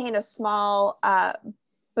also contained a small,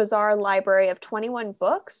 bizarre library of 21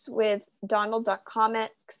 books with Donald Duck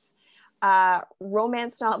comics,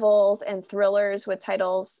 romance novels, and thrillers with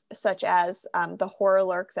titles such as The Horror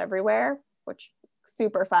Lurks Everywhere, which is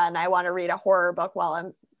super fun. I want to read a horror book while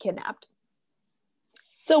I'm kidnapped.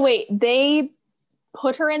 So wait, they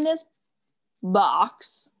put her in this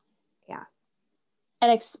box,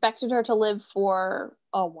 and expected her to live for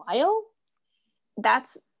a while?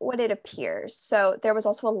 That's what it appears. So there was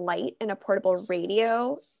also a light and a portable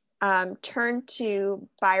radio turned to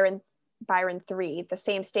Byron 3, the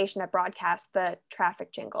same station that broadcast the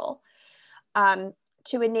traffic jingle.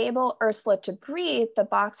 To enable Ursula to breathe, the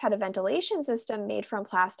box had a ventilation system made from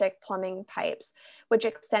plastic plumbing pipes, which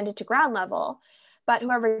extended to ground level. But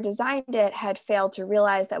whoever designed it had failed to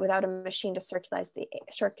realize that without a machine to circulate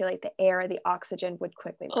the air, the oxygen would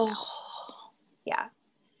quickly run out. Yeah.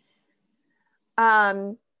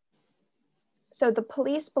 So the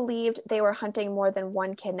police believed they were hunting more than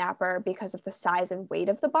one kidnapper because of the size and weight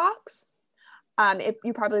of the box.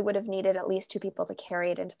 You probably would have needed at least 2 people to carry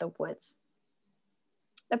it into the woods.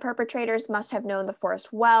 The perpetrators must have known the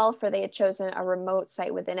forest well, for they had chosen a remote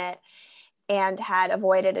site within it and had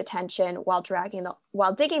avoided attention while digging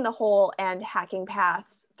the hole and hacking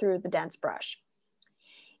paths through the dense brush.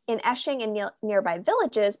 In Esching and nearby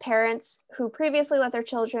villages, parents who previously let their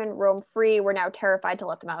children roam free were now terrified to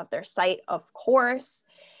let them out of their sight, of course.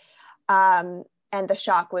 And the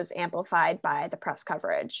shock was amplified by the press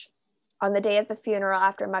coverage. On the day of the funeral,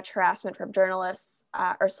 after much harassment from journalists,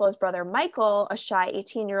 Ursula's brother Michael, a shy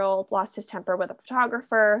 18-year-old, lost his temper with a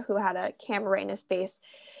photographer who had a camera in his face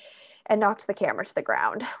and knocked the camera to the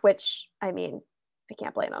ground, which, I mean, I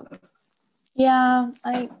can't blame him. Yeah,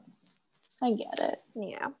 I get it.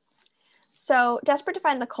 Yeah. So, desperate to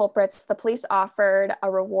find the culprits, the police offered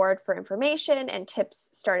a reward for information and tips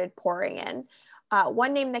started pouring in.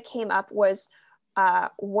 One name that came up was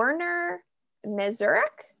Werner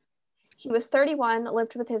Mazurek. He was 31,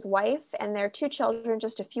 lived with his wife and their 2 children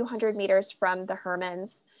just a few hundred meters from the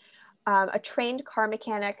Hermans. A trained car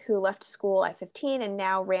mechanic who left school at 15 and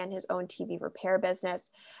now ran his own TV repair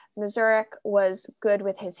business. Mazurek was good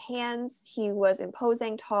with his hands. He was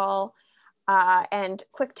imposing, tall, and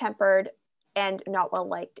quick-tempered, and not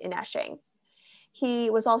well-liked in Esching.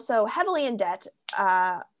 He was also heavily in debt,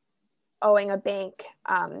 owing a bank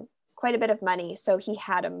quite a bit of money, so he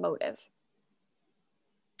had a motive.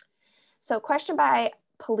 So, questioned by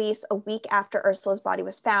police a week after Ursula's body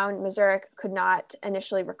was found, Mazurek could not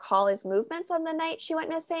initially recall his movements on the night she went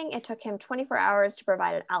missing. It took him 24 hours to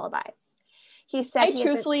provide an alibi. He said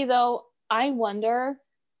though, I wonder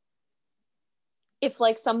if,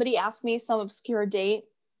 like, somebody asked me some obscure date,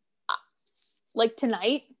 like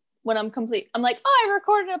tonight, when I'm like, oh, I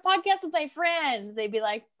recorded a podcast with my friends. They'd be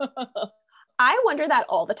like, I wonder that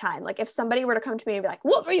all the time. Like, if somebody were to come to me and be like,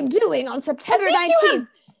 what were you doing on September 19th?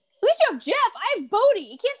 At least you have Jeff. I have Bodie.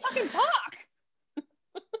 He can't fucking talk.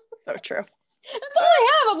 So true. That's all I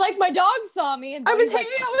have. I'm like, my dog saw me. And I was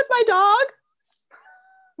hanging out with my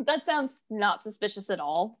dog. That sounds not suspicious at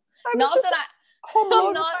all. I'm not,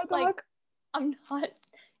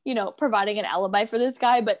 providing an alibi for this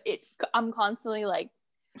guy, but I'm constantly like,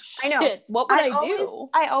 shit, I know. What would I do?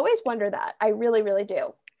 I always wonder that. I really, really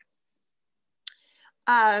do.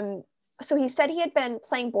 So he said he had been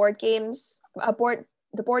playing board games,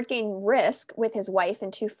 the board game Risk, with his wife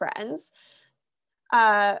and 2 friends.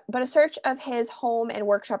 But a search of his home and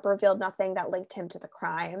workshop revealed nothing that linked him to the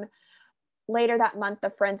crime. Later that month, the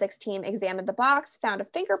forensics team examined the box, found a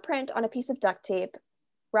fingerprint on a piece of duct tape,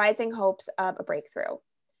 raising hopes of a breakthrough.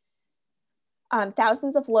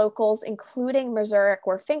 Thousands of locals, including Mazurek,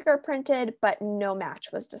 were fingerprinted, but no match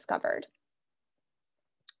was discovered.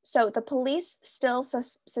 So the police still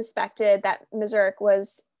suspected that Mazurek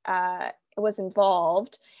was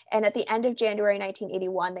involved, and at the end of January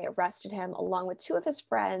 1981, they arrested him along with 2 of his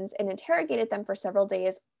friends and interrogated them for several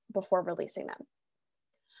days before releasing them.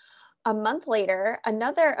 A month later,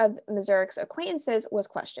 another of Mazurek's acquaintances was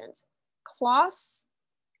questioned. Klaus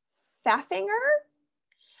Pfaffinger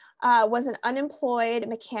was an unemployed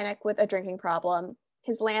mechanic with a drinking problem.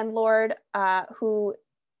 His landlord, who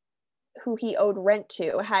he owed rent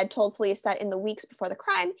to, had told police that in the weeks before the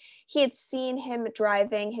crime, he had seen him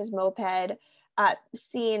driving his moped,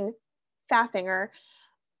 seen Faffinger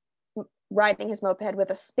riding his moped with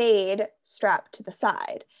a spade strapped to the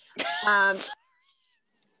side.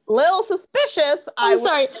 Little suspicious. I'm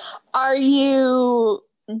sorry. Are you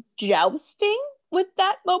jousting with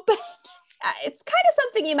that moped? It's kind of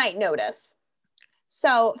something you might notice.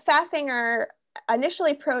 So Faffinger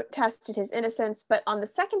initially protested his innocence, but on the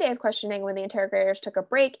second day of questioning, when the interrogators took a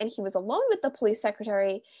break and he was alone with the police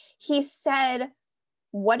secretary, he said,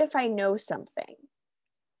 "What if I know something?"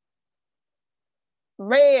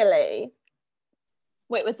 Really?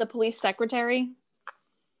 Wait, with the police secretary?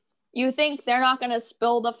 You think they're not going to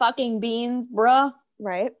spill the fucking beans, bruh?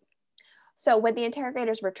 Right. So when the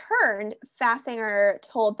interrogators returned, Faffinger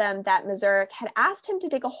told them that Mazurek had asked him to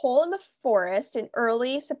dig a hole in the forest in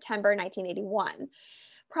early September 1981,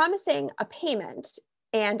 promising a payment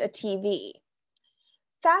and a TV.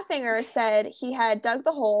 Faffinger said he had dug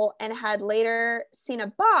the hole and had later seen a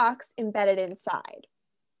box embedded inside.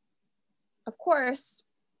 Of course,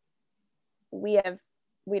 we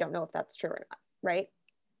don't know if that's true or not, right?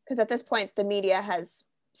 Because at this point, the media has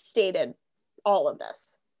stated all of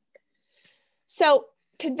this. So,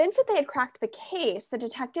 convinced that they had cracked the case, the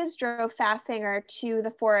detectives drove Faffinger to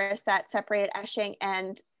the forest that separated Esching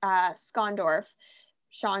and Schondorf.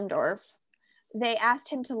 They asked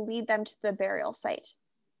him to lead them to the burial site.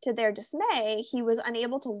 To their dismay, he was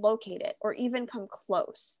unable to locate it or even come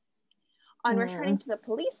close. On returning to the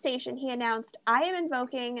police station, he announced, I am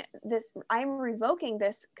revoking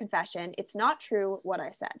this confession. It's not true what I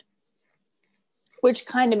said. Which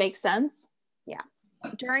kind of makes sense. Yeah.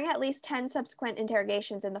 During at least 10 subsequent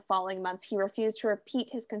interrogations in the following months, he refused to repeat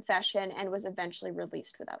his confession and was eventually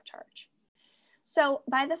released without charge. So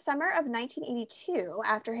by the summer of 1982,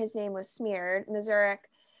 after his name was smeared, Mazurek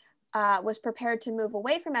was prepared to move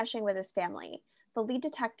away from Esching with his family. The lead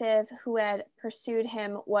detective who had pursued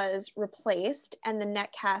him was replaced and the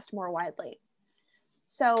net cast more widely.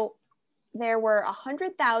 So there were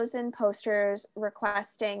 100,000 posters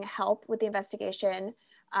requesting help with the investigation,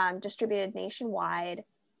 distributed nationwide.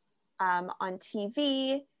 On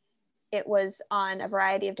TV, it was on a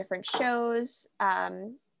variety of different shows,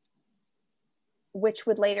 which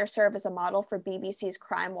would later serve as a model for BBC's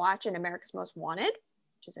Crime Watch and America's Most Wanted,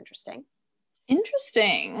 which is interesting.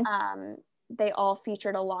 Interesting. They all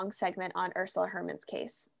featured a long segment on Ursula Herrmann's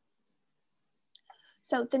case.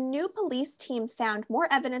 So the new police team found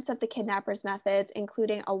more evidence of the kidnappers' methods,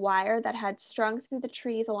 including a wire that had strung through the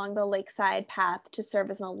trees along the lakeside path to serve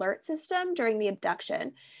as an alert system during the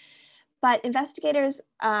abduction. But investigations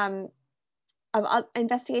of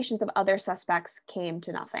other suspects came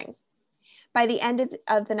to nothing. By the end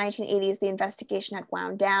of the 1980s, the investigation had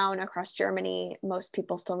wound down across Germany. Most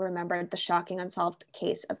people still remembered the shocking unsolved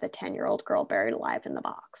case of the 10-year-old girl buried alive in the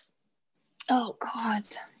box. Oh, God.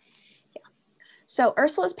 So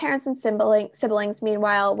Ursula's parents and siblings,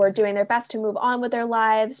 meanwhile, were doing their best to move on with their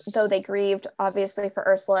lives, though they grieved, obviously, for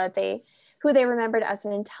Ursula, who they remembered as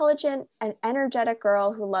an intelligent and energetic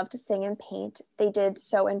girl who loved to sing and paint. They did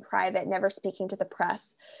so in private, never speaking to the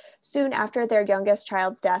press. Soon after their youngest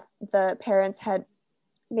child's death, the parents had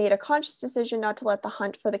made a conscious decision not to let the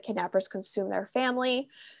hunt for the kidnappers consume their family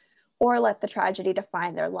or let the tragedy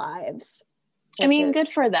define their lives. I mean, good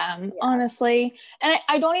for them, honestly. And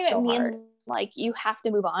I don't even mean hard. Like you have to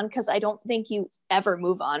move on, because I don't think you ever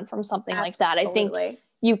move on from something like that. I think Absolutely.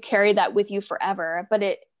 you carry that with you forever. But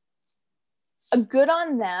good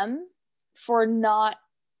on them for not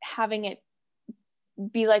having it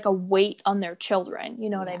be like a weight on their children. You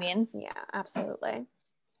know what I mean? Yeah, absolutely.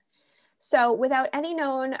 So without any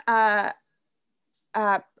known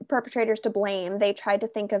perpetrators to blame, they tried to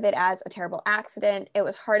think of it as a terrible accident. It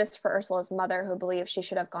was hardest for Ursula's mother, who believed she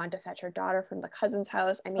should have gone to fetch her daughter from the cousin's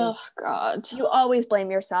house. I mean, oh God, you always blame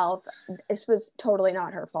yourself. This was totally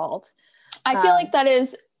not her fault. I feel like that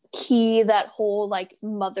is key, that whole like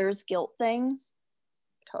mother's guilt thing.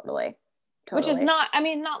 Totally. Which is not, I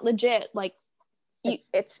mean, not legit. Like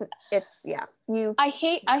it's yeah. I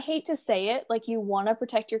hate to say it, like you want to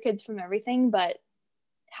protect your kids from everything, but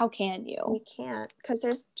how can you? You can't, because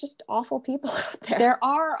there's just awful people out there. There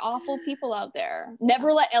are awful people out there.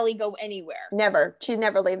 Never let Ellie go anywhere. Never. She's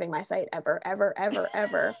never leaving my site ever, ever, ever,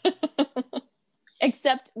 ever.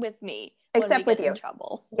 Except with me. Except with you. In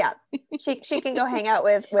trouble. Yeah. She can go hang out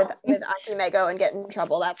with Auntie Mego and get in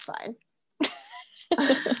trouble. That's fine.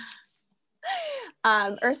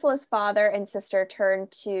 Ursula's father and sister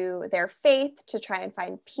turned to their faith to try and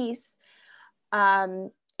find peace.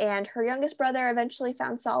 And her youngest brother eventually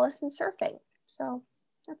found solace in surfing. So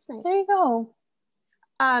That's nice. There you go.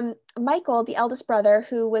 Michael, the eldest brother,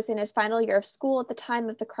 who was in his final year of school at the time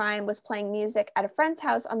of the crime, was playing music at a friend's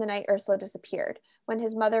house on the night Ursula disappeared. When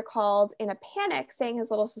his mother called in a panic, saying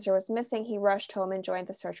his little sister was missing, he rushed home and joined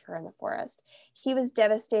the search for her in the forest. He was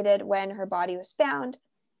devastated when her body was found.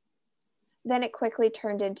 Then it quickly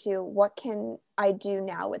turned into, what can I do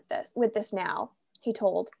now with this now? He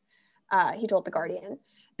told the Guardian,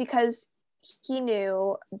 because he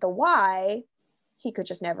knew the why. He could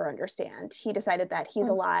just never understand. He decided that he's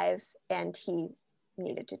alive and he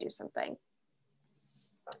needed to do something.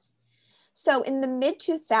 So in the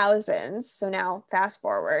mid-2000s, so now fast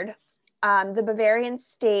forward, the Bavarian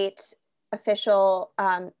State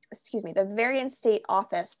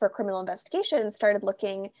Office for Criminal Investigation started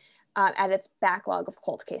looking at its backlog of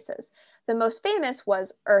cold cases. The most famous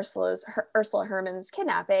was Ursula Herrmann's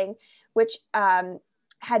kidnapping, which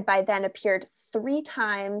had by then appeared 3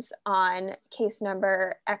 times on case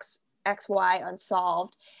number XY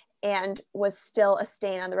Unsolved, and was still a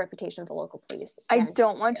stain on the reputation of the local police. I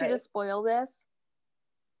don't want you to spoil this,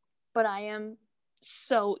 but I am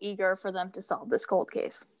so eager for them to solve this cold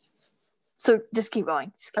case. So just keep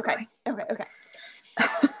going. Okay.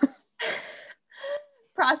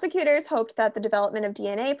 Prosecutors hoped that the development of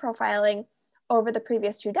DNA profiling over the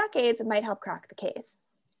previous 2 decades might help crack the case.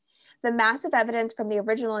 The massive evidence from the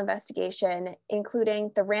original investigation,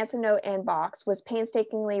 including the ransom note and box, was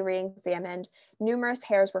painstakingly re-examined. Numerous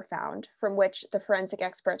hairs were found, from which the forensic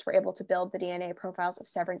experts were able to build the DNA profiles of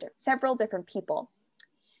several different people.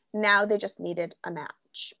 Now they just needed a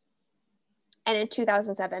match. And in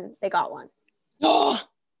 2007, they got one. Oh.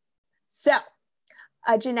 So,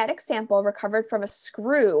 a genetic sample recovered from a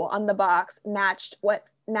screw on the box matched what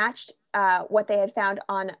they had found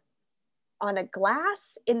on a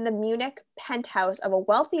glass in the Munich penthouse of a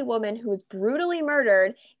wealthy woman who was brutally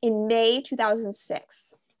murdered in May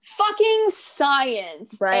 2006. Fucking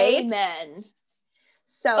science. Right? Amen.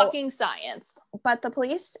 So, fucking science. But the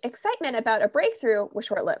police excitement about a breakthrough was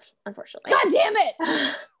short-lived, unfortunately. God damn it!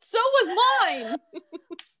 So was mine!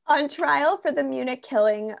 On trial for the Munich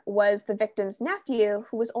killing was the victim's nephew,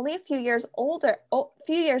 who was only a few years old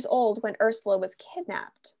when Ursula was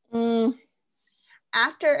kidnapped.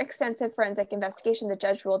 After extensive forensic investigation, the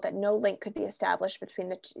judge ruled that no link could be established between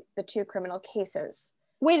the two criminal cases.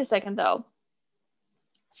 Wait a second, though.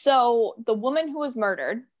 So the woman who was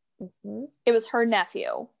murdered, it was her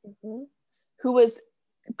nephew, who was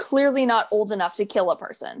clearly not old enough to kill a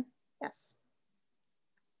person. Yes.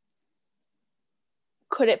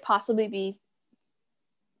 Could it possibly be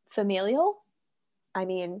familial? I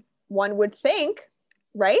mean, one would think,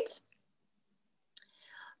 right?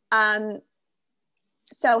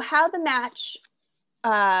 So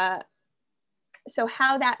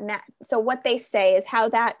what they say is how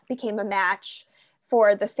that became a match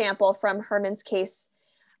for the sample from Herrmann's case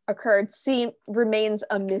remains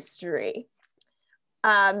a mystery.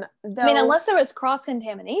 Unless there was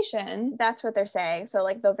cross-contamination. That's what they're saying. So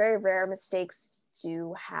like the very rare mistakes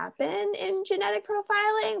do happen in genetic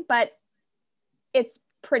profiling, but it's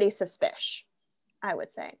pretty suspicious, I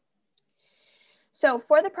would say. So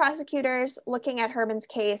for the prosecutors looking at Herrmann's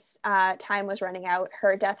case, time was running out.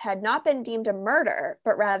 Her death had not been deemed a murder,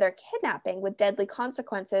 but rather kidnapping with deadly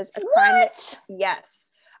consequences.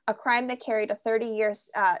 A crime that carried a 30-year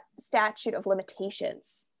statute of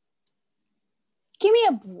limitations. Give me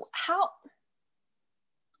how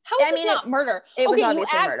is it not murder? It was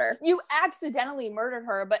obviously murder. You accidentally murdered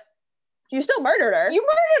her, but you still murdered her. You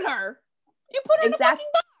murdered her. You put her in a fucking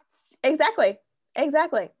box. Exactly.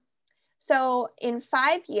 So in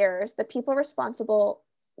 5 years, the people responsible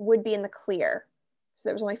would be in the clear. So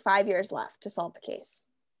there was only 5 years left to solve the case.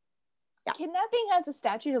 Yeah. Kidnapping has a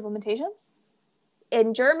statute of limitations?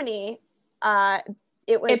 In Germany,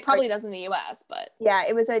 it probably does in the US, but yeah,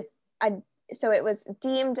 it was so it was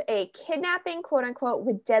deemed a kidnapping, quote unquote,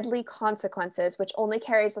 with deadly consequences, which only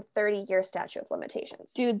carries a 30-year statute of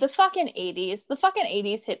limitations. Dude, the fucking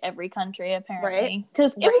 80s hit every country, apparently.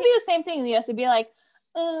 Because it would be the same thing in the US. It'd be like,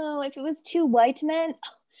 oh, if it was 2 white men,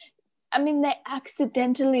 I mean, they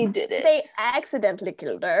accidentally did it. They accidentally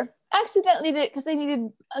killed her. Accidentally did it because they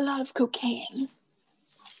needed a lot of cocaine.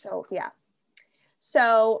 So, yeah.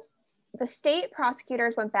 So the state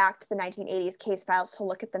prosecutors went back to the 1980s case files to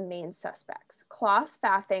look at the main suspects. Klaus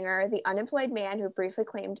Pfaffinger, the unemployed man who briefly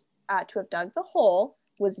claimed to have dug the hole,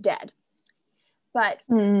 was dead. But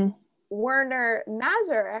Werner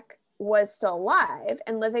Mazurek was still alive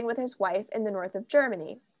and living with his wife in the north of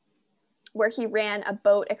Germany, where he ran a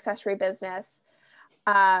boat accessory business.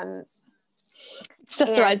 Accessorize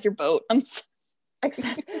your boat. Are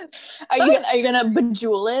you gonna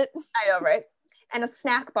bejewel it? I know, right? and a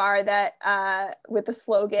snack bar that with the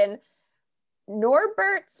slogan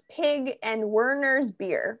Norbert's Pig and Werner's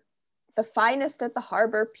Beer, the finest at the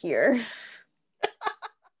harbor pier.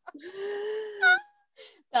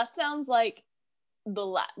 That sounds like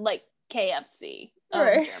like KFC of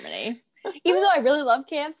Right. Germany. Even though I really love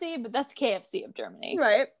KFC, but that's KFC of Germany.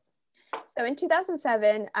 Right. So in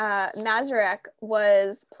 2007, Mazurek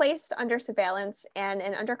was placed under surveillance, and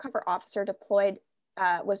an undercover officer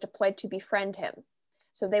was deployed to befriend him.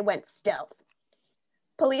 So they went stealth.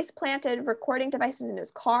 Police planted recording devices in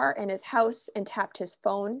his car and his house and tapped his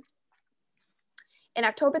phone. In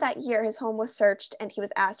October that year, his home was searched and he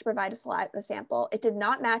was asked to provide a saliva sample. It did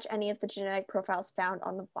not match any of the genetic profiles found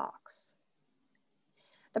on the box.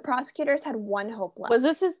 The prosecutors had one hope left. Was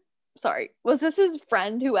this his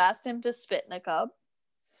friend who asked him to spit in a cup?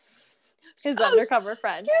 His undercover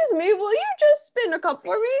friend. Excuse me, will you just spit in a cup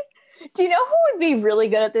for me? Do you know who would be really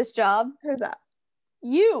good at this job? Who's that?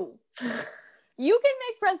 You. You can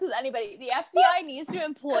make friends with anybody. The FBI needs to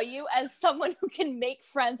employ you as someone who can make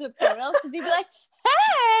friends with criminals, because you'd be like,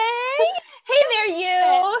 hey there,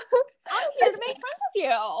 you. I'm here to make friends with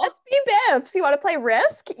you. Let's be biffs. You want to play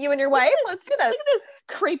Risk? You and your wife? Let's do this. Look at this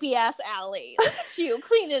creepy ass alley. Look at you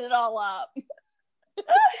cleaning it all up. Could you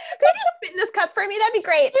spit in this cup for me? That'd be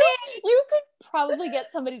great. You could probably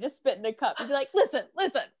get somebody to spit in a cup. You'd be like, listen,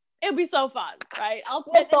 it'll be so fun, right? I'll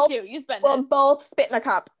spit in it too. You spit in We'll it. both spit in a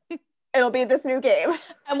cup. It'll be this new game.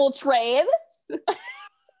 And we'll trade.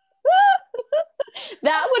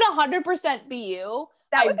 That would 100% be you.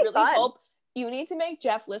 That would be really fun. hope you need to make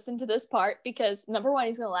Jeff listen to this part, because number one,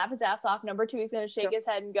 he's going to laugh his ass off. Number two, he's going to shake his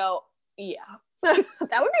head and go, yeah. That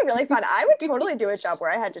would be really fun. I would totally do a job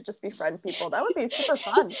where I had to just befriend people. That would be super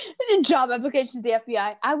fun. Job application to the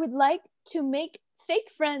FBI. I would like to make fake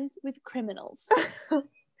friends with criminals.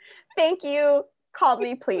 Thank you. Call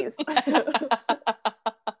me, please.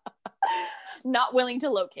 Not willing to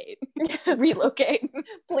relocate.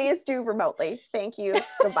 Please do remotely. Thank you.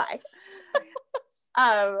 Goodbye.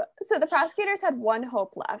 So the prosecutors had one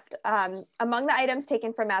hope left. Among the items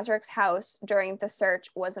taken from Mazurek's house during the search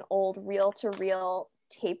was an old reel-to-reel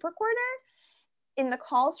tape recorder. In the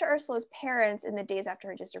calls to Ursula's parents in the days after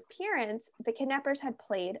her disappearance, the kidnappers had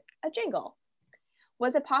played a jingle.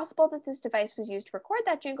 Was it possible that this device was used to record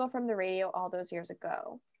that jingle from the radio all those years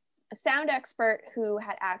ago? A sound expert who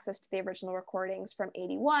had access to the original recordings from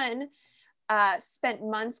 81 spent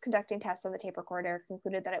months conducting tests on the tape recorder,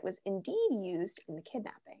 concluded that it was indeed used in the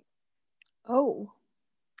kidnapping. Oh.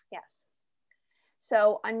 Yes.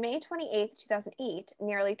 So on May 28th, 2008,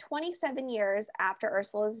 nearly 27 years after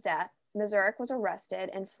Ursula's death, Mazurek was arrested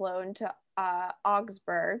and flown to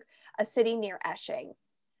Augsburg, a city near Esching.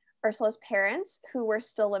 Ursula's parents, who were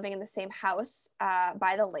still living in the same house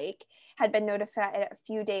by the lake, had been notified a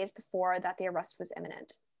few days before that the arrest was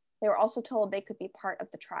imminent. They were also told they could be part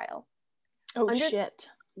of the trial. Oh, shit.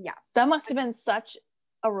 Yeah. That must have been such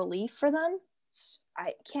a relief for them.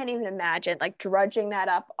 I can't even imagine, like, drudging that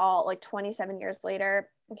up all, like, 27 years later.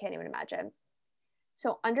 I can't even imagine.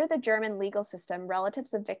 So under the German legal system,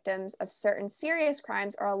 relatives of victims of certain serious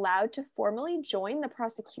crimes are allowed to formally join the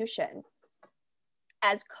prosecution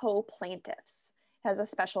as co-plaintiffs. It has a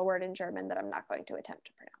special word in German that I'm not going to attempt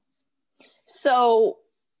to pronounce. So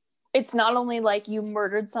it's not only like you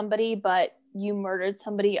murdered somebody, but you murdered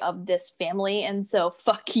somebody of this family, and so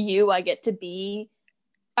fuck you, I get to be...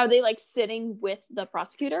 Are they like sitting with the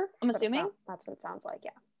prosecutor, I'm assuming? That's what it sounds like,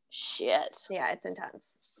 yeah. Shit. Yeah, it's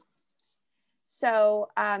intense. So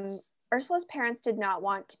Ursula's parents did not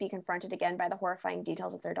want to be confronted again by the horrifying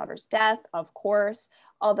details of their daughter's death, of course,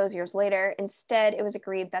 all those years later. Instead, it was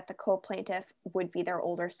agreed that the co-plaintiff would be their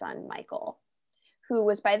older son, Michael, who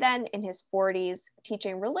was by then in his 40s,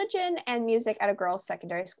 teaching religion and music at a girls'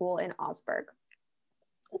 secondary school in Augsburg.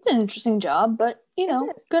 It's an interesting job, but, you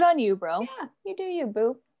know, good on you, bro. Yeah, you do you,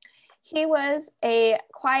 boo. He was a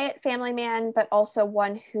quiet family man, but also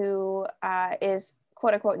one who is,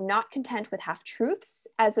 quote unquote, not content with half-truths.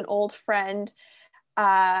 As an old friend,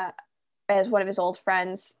 as one of his old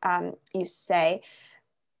friends used to say,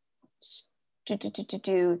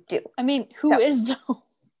 do. I mean, who is though?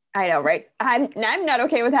 I know, right? I'm not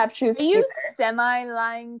okay with half-truths. Are you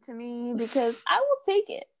semi-lying to me? Because I will take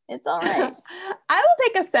it. It's all right. I will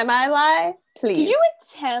take a semi-lie, please. Did you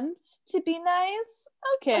attempt to be nice?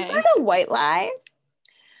 Okay. Is that a white lie?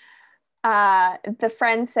 The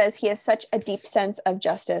friend says he has such a deep sense of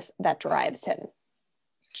justice that drives him.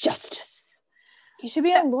 Justice. He should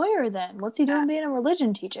be a lawyer then. What's he doing being a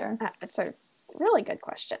religion teacher? That's a really good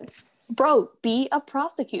question. Bro, be a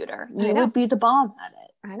prosecutor. You would be the bomb at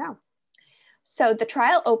it. I know. So the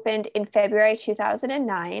trial opened in February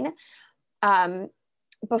 2009.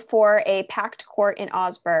 before a packed court in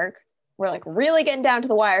Augsburg. We're like really getting down to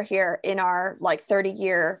the wire here in our like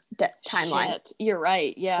 30-year timeline. Shit, you're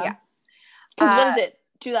right. Yeah. Yeah. Because what is it?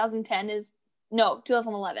 2010 is no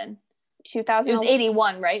 2011. 2000. It was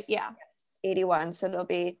 81, right? Yeah. 81. So it'll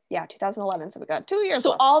be 2011. So we got 2 years so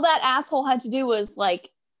left. All that asshole had to do was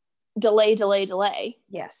like delay.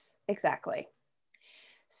 Yes, exactly.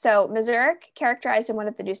 So Mazurek, characterized in one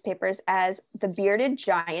of the newspapers as the bearded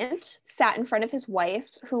giant, sat in front of his wife,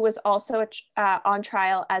 who was also on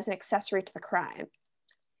trial as an accessory to the crime.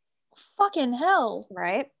 Fucking hell.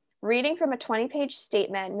 Right? Reading from a 20-page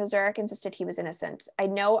statement, Mazurek insisted he was innocent. I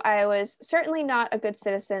know I was certainly not a good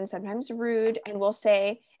citizen, sometimes rude, and we'll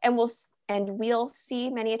see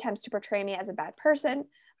many attempts to portray me as a bad person,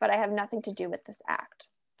 but I have nothing to do with this act.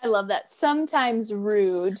 I love that. Sometimes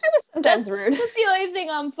rude. I was sometimes rude. That's the only thing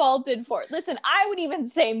I'm faulted for. Listen, I would even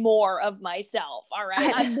say more of myself, all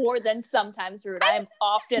right? I'm more than sometimes rude. I am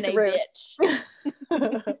often a bitch.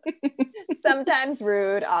 Sometimes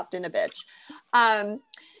rude, often a bitch. I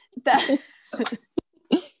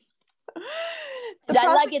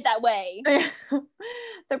like it that way.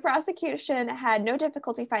 The prosecution had no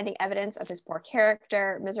difficulty finding evidence of his poor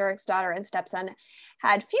character. Mazurek's daughter and stepson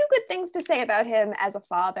had few good things to say about him as a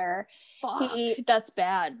father. Fuck, that's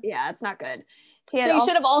bad. Yeah, it's not good. You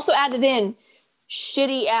should have also added in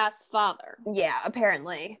shitty ass father. Yeah,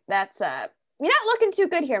 apparently. That's you're not looking too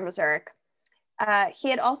good here, Mazurek. He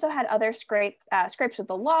had also had other scrapes with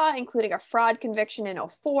the law, including a fraud conviction in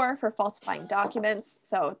 2004 for falsifying documents.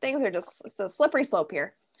 So things are just, it's a slippery slope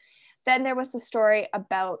here. Then there was the story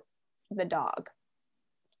about the dog.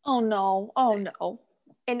 Oh no. In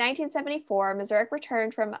 1974, Mazurek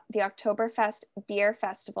returned from the Oktoberfest beer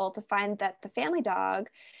festival to find that the family dog,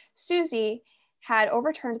 Susie, had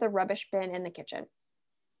overturned the rubbish bin in the kitchen.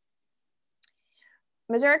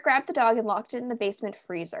 Mazurek grabbed the dog and locked it in the basement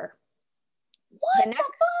freezer. What the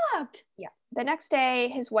fuck? Yeah. The next day,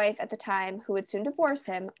 his wife at the time, who would soon divorce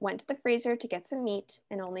him, went to the freezer to get some meat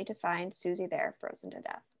and only to find Susie there frozen to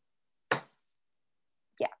death.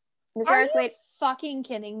 Yeah. Are you fucking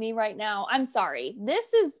kidding me right now? I'm sorry.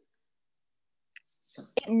 This is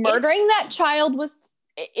murdering that child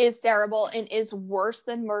is terrible and is worse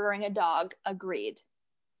than murdering a dog. Agreed.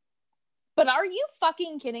 But are you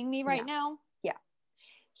fucking kidding me right now?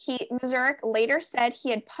 Mazurek later said he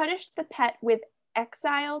had punished the pet with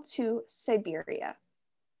exile to Siberia.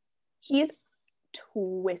 He's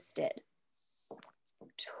twisted.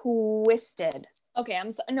 Okay,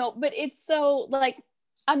 no, but it's so like,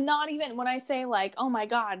 I'm not even, when I say like, oh my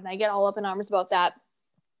God, and I get all up in arms about that,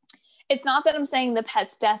 it's not that I'm saying the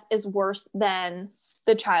pet's death is worse than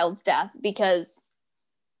the child's death, because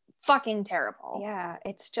fucking terrible. Yeah,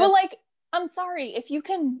 it's just. But like, I'm sorry, if you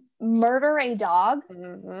can murder a dog,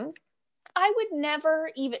 I would never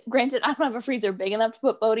even, granted, I don't have a freezer big enough to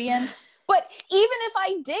put Bodhi in, but even if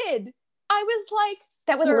I did, I was like,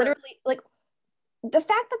 that would literally, like, the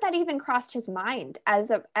fact that even crossed his mind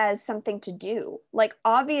as something to do, like,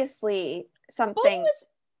 obviously something. Bodhi was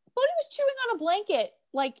chewing on a blanket,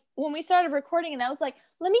 like, when we started recording, and I was like,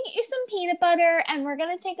 let me get you some peanut butter, and we're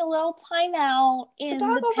gonna take a little time out in the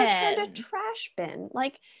dog pen. overturned a trash bin,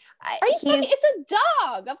 like. It's a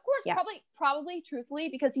dog, of course. Yeah. Probably truthfully,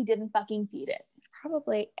 because he didn't fucking feed it.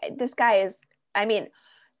 Probably. This guy is, I mean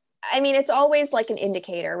it's always like an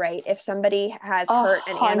indicator, right? If somebody has hurt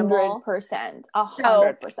an animal. 100%.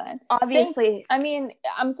 100%. Obviously.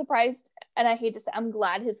 I'm surprised, and I hate to say, I'm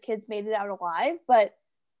glad his kids made it out alive, but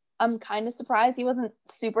I'm kind of surprised he wasn't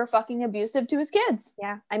super fucking abusive to his kids.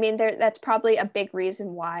 Yeah. That's probably a big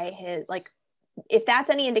reason why if that's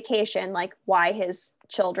any indication, like, why his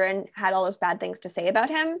children had all those bad things to say about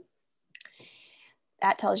him,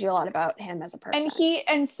 that tells you a lot about him as a person.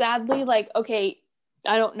 And sadly, like, okay,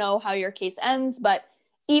 I don't know how your case ends, but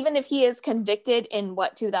even if he is convicted in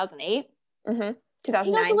 2008, 2009, he got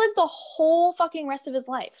to live the whole fucking rest of his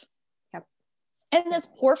life. Yep. And this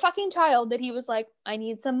poor fucking child that he was like, I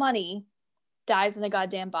need some money, dies in a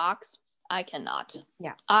goddamn box. I cannot.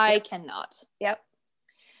 Yeah. I cannot. Yep.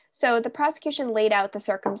 So the prosecution laid out the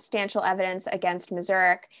circumstantial evidence against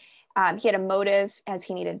Mazurek. He had a motive as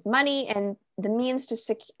he needed money and the means to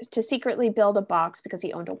secretly build a box because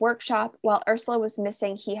he owned a workshop. While Ursula was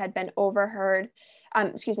missing, he had been observed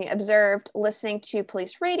listening to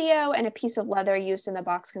police radio, and a piece of leather used in the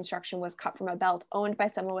box construction was cut from a belt owned by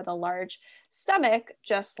someone with a large stomach,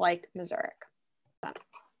 just like Mazurek.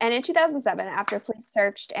 And in 2007, after police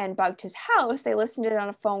searched and bugged his house, they listened in on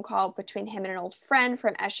a phone call between him and an old friend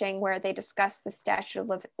from Esching where they discussed the statute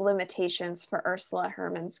of limitations for Ursula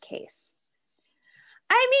Herrmann's case.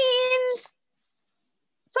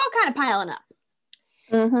 It's all kind of piling up.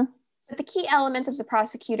 Mm-hmm. But the key elements of the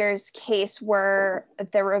prosecutor's case were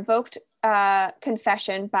the revoked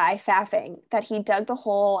confession by Pfaffing that he dug the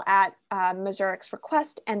hole at Mazurek's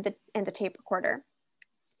request and the tape recorder.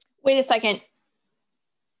 Wait a second.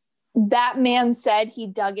 That man said he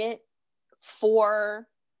dug it for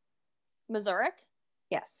Mazurek?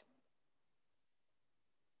 Yes.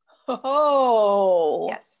 Oh.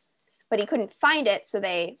 Yes. But he couldn't find it, so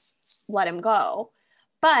they let him go.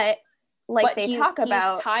 But he's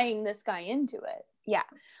tying this guy into it. Yeah.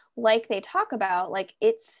 Like they talk about, like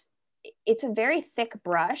it's a very thick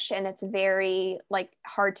brush and it's very like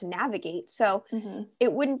hard to navigate. So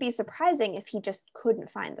it wouldn't be surprising if he just couldn't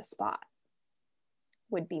find the spot,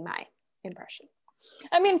 would be my impression.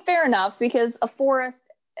 I mean, fair enough, because a forest,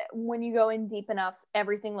 when you go in deep enough,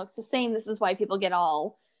 everything looks the same. This is why people get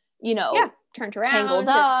all, turned around, tangled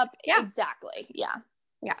up. Yeah. Exactly. Yeah.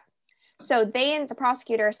 Yeah. So they and the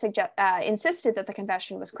prosecutor insisted that the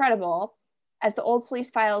confession was credible, as the old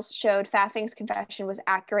police files showed Pfaffing's confession was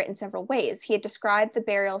accurate in several ways. He had described the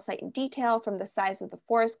burial site in detail, from the size of the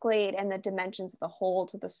forest glade and the dimensions of the hole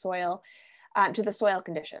to the soil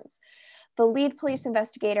conditions. The lead police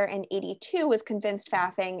investigator in 82 was convinced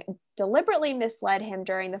Pfaffing deliberately misled him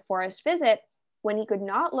during the forest visit when he could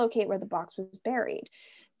not locate where the box was buried.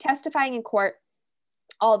 Testifying in court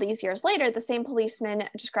all these years later, the same policeman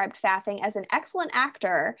described Pfaffing as an excellent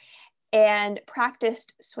actor and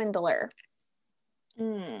practiced swindler.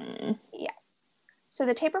 Yeah. So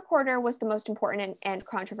the tape recorder was the most important and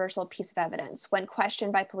controversial piece of evidence. When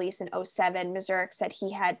questioned by police in 2007, Mazurek said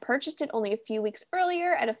he had purchased it only a few weeks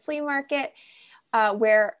earlier at a flea market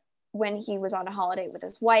when he was on a holiday with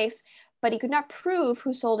his wife, but he could not prove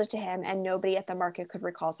who sold it to him, and nobody at the market could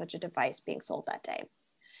recall such a device being sold that day.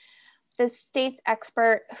 The state's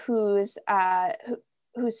expert whose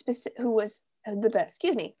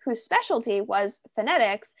specialty was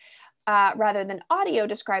phonetics rather than audio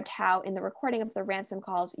described how in the recording of the ransom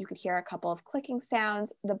calls you could hear a couple of clicking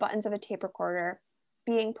sounds, the buttons of a tape recorder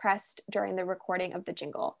being pressed during the recording of the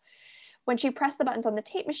jingle. When she pressed the buttons on the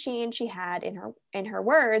tape machine, she had in her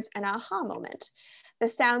words an aha moment. The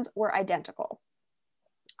sounds were identical.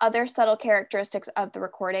 Other subtle characteristics of the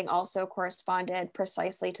recording also corresponded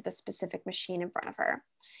precisely to the specific machine in front of her.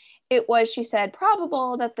 It was, she said,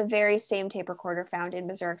 probable that the very same tape recorder found in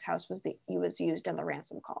Mazurek's house was used in the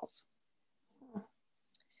ransom calls.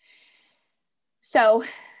 So,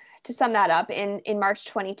 to sum that up, in March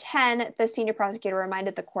 2010, the senior prosecutor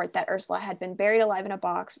reminded the court that Ursula had been buried alive in a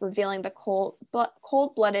box, revealing the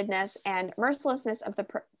cold-bloodedness and mercilessness of the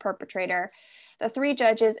perpetrator. The 3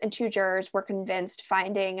 judges and 2 jurors were convinced,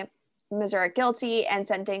 finding Mazurek guilty and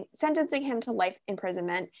sentencing him to life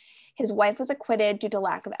imprisonment. His wife was acquitted due to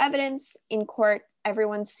lack of evidence. In court,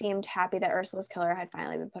 everyone seemed happy that Ursula's killer had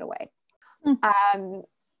finally been put away.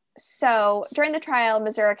 So during the trial,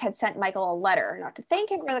 Mazurek had sent Michael a letter, not to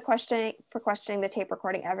thank him for questioning the tape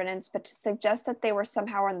recording evidence, but to suggest that they were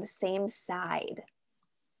somehow on the same side.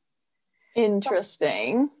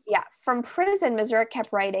 Interesting. From prison, Mazurek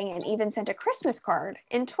kept writing and even sent a Christmas card.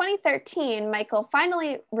 In 2013, Michael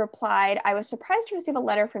finally replied, "I was surprised to receive a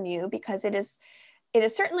letter from you because it is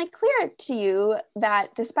certainly clear to you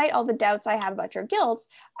that despite all the doubts I have about your guilt,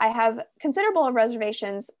 I have considerable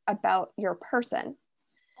reservations about your person."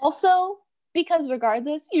 Also, because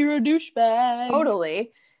regardless, you're a douchebag.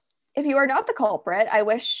 Totally. If you are not the culprit, I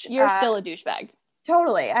wish... You're still a douchebag.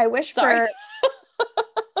 Totally. I wish for...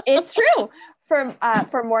 It's true.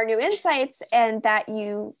 For more new insights and that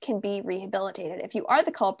you can be rehabilitated. If you are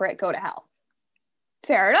the culprit, go to hell.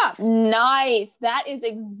 Fair enough. Nice. That is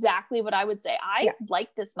exactly what I would say. I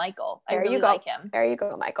like this Michael. I really like him. There you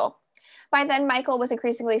go, Michael. By then, Michael was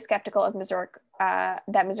increasingly skeptical of that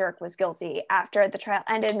Mazurek was guilty. After the trial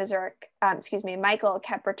ended, Michael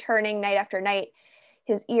kept returning night after night,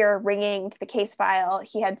 his ear ringing to the case file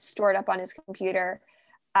he had stored up on his computer,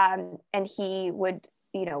 and he would,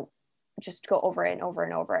 just go over it and over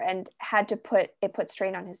and over, and put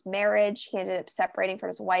strain on his marriage. He ended up separating from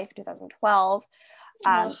his wife in 2012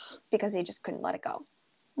 because he just couldn't let it go.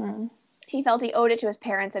 He felt he owed it to his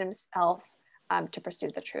parents and himself to pursue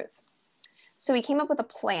the truth. So he came up with a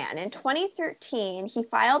plan. In 2013, he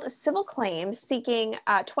filed a civil claim seeking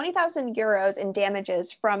 20,000 euros in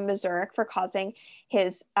damages from Mazurek for causing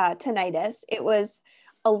his tinnitus. It was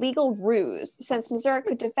a legal ruse, since Mazurek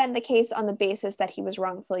could defend the case on the basis that he was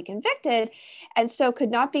wrongfully convicted and so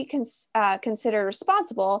could not be considered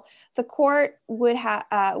responsible. The court would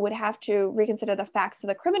have to reconsider the facts of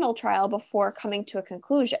the criminal trial before coming to a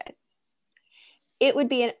conclusion. It would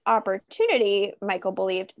be an opportunity, Michael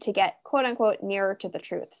believed, to get quote unquote nearer to the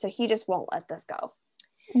truth. So he just won't let this go.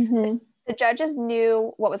 Mm-hmm. The judges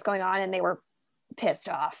knew what was going on and they were pissed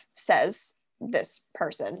off, says this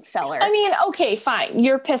person, Feller. I mean, okay, fine.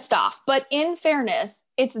 You're pissed off. But in fairness,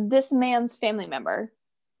 it's this man's family member.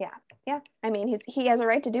 Yeah. I mean, he has a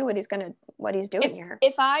right to do what he's doing here.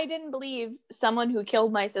 If I didn't believe someone who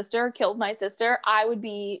killed my sister, I would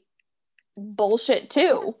be bullshit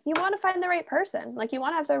too. You want to find the right person. Like, you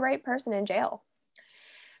want to have the right person in jail.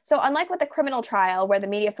 So unlike with the criminal trial where the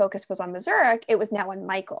media focus was on Mazurek, it was now on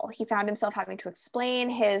Michael. He found himself having to explain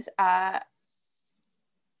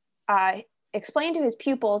to his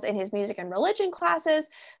pupils in his music and religion classes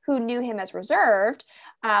who knew him as reserved,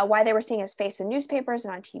 why they were seeing his face in newspapers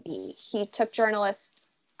and on TV. He took journalists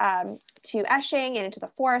to Esching and into the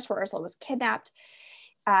forest where Ursula was kidnapped.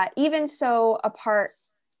 Even so, apart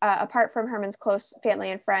from Herman's close family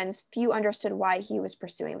and friends, few understood why he was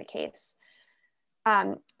pursuing the case.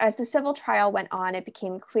 As the civil trial went on, it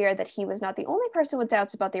became clear that he was not the only person with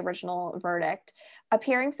doubts about the original verdict.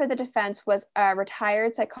 Appearing for the defense was a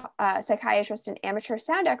retired psychiatrist and amateur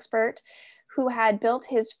sound expert who had built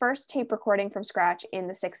his first tape recording from scratch in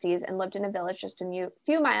the 60s and lived in a village just a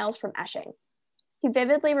few miles from Esching. He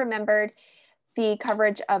vividly remembered the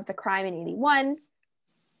coverage of the crime in 1981,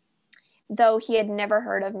 though he had never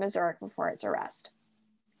heard of Mazurek before its arrest.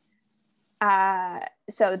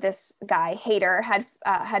 So this guy, Hayter, had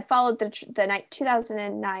followed the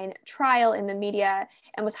 2009 trial in the media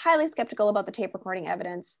and was highly skeptical about the tape recording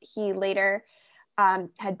evidence. He later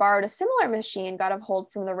had borrowed a similar machine, got a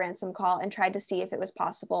hold from the ransom call, and tried to see if it was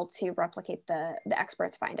possible to replicate the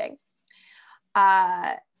expert's finding.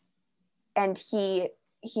 And he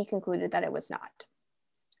concluded that it was not.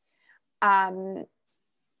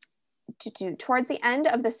 Towards the end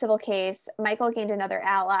of the civil case, Michael gained another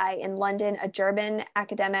ally in London, a German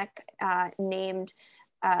academic named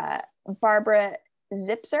Barbara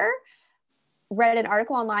Zipser, read an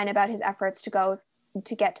article online about his efforts to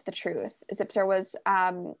get to the truth. Zipser was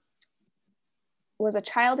a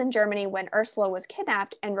child in Germany when Ursula was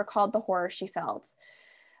kidnapped and recalled the horror she felt.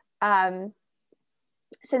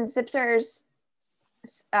 Since Zipser's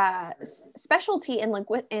specialty in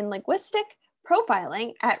linguistic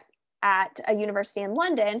profiling at a university in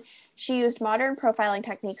London, she used modern profiling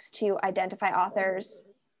techniques to identify authors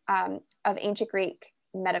of ancient Greek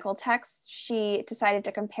medical texts. She decided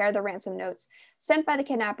to compare the ransom notes sent by the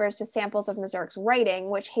kidnappers to samples of Mazurek's writing,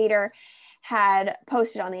 which Hayter had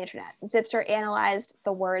posted on the internet. Zipser analyzed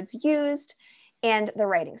the words used and the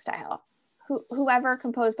writing style. Whoever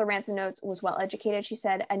composed the ransom notes was well educated, she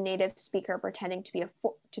said, a native speaker pretending to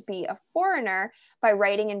be a foreigner by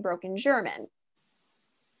writing in broken German.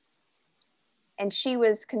 And she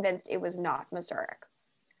was convinced it was not Mazurek.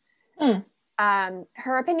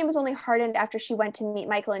 Her opinion was only hardened after she went to meet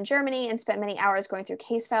Michael in Germany and spent many hours going through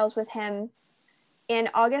case files with him. In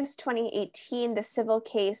August 2018, the civil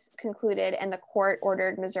case concluded and the court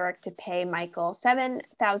ordered Mazurek to pay Michael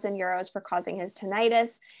 7,000 euros for causing his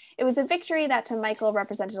tinnitus. It was a victory that to Michael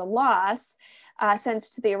represented a loss, since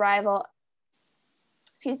to the arrival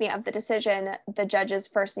of the decision, the judges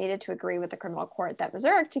first needed to agree with the criminal court that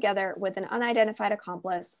Mazurek, together with an unidentified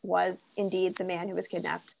accomplice, was indeed the man who was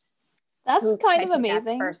kidnapped. That's kind of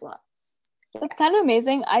amazing. Ursula. That's kind of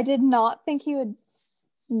amazing. I did not think he would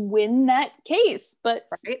win that case, but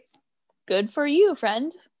right. Good for you,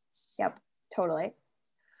 friend. Yep, totally.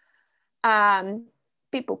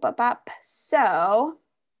 Beep boop bop bop. So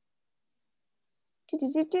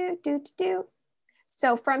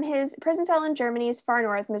So from his prison cell in Germany's far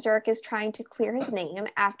north, Mazurek is trying to clear his name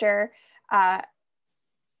after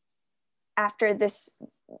this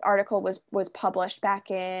article was published back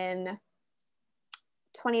in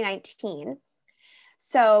 2019.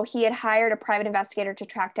 So he had hired a private investigator to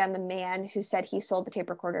track down the man who said he sold the tape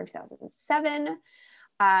recorder in 2007.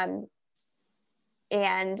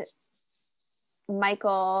 And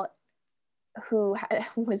Michael, who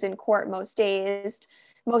was in court most days,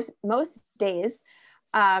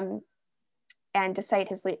 and despite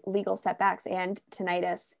his legal setbacks and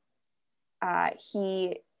tinnitus,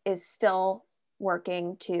 he is still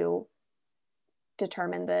working to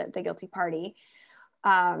determine the guilty party.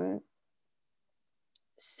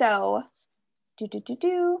 So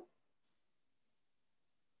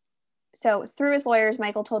through his lawyers,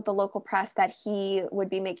 Michael told the local press that he would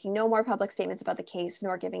be making no more public statements about the case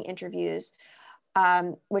nor giving interviews,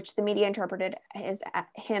 which the media interpreted as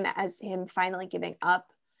him finally giving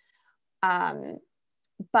up. But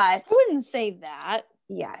I wouldn't say that.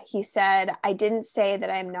 Yeah, he said, I didn't say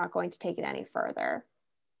that I'm not going to take it any further.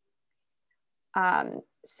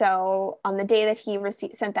 So on the day that he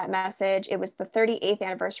sent that message, it was the 38th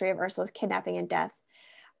anniversary of Ursula's kidnapping and death.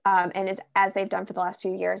 And as they've done for the last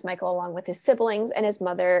few years, Michael, along with his siblings and his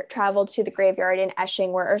mother, traveled to the graveyard in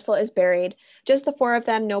Esching where Ursula is buried. Just the four of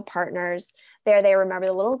them, no partners. There they remember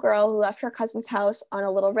the little girl who left her cousin's house on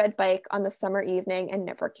a little red bike on the summer evening and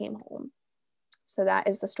never came home. So that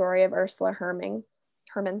is the story of Ursula Herman.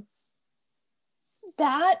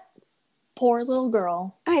 That poor little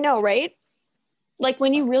girl. I know, right? Like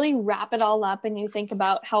when you really wrap it all up and you think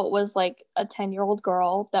about how it was like a 10-year-old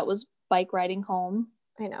girl that was bike riding home.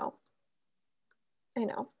 I know.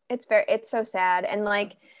 It's so sad. And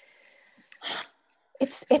like,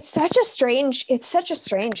 it's such a strange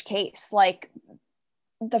case. Like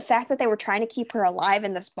the fact that they were trying to keep her alive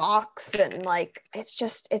in this box and like,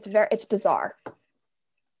 it's bizarre.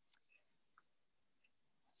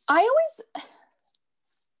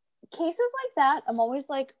 Cases like that, I'm always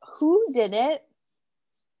like, who did it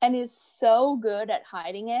and is so good at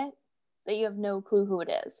hiding it that you have no clue who it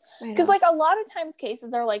is? Because like a lot of times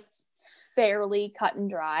cases are like fairly cut and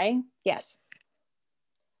dry. Yes.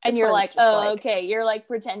 And you're like, oh, okay, you're like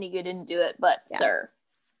pretending you didn't do it, but sir.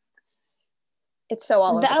 It's so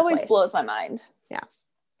all over that the always place. blows my mind. Yeah.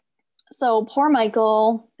 So poor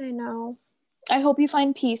Michael. I know. I hope you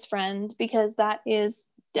find peace, friend, because that is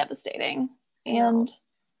devastating. And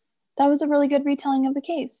that was a really good retelling of the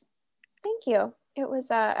case. Thank you. It was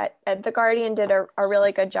The Guardian did a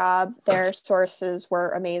really good job. Their sources were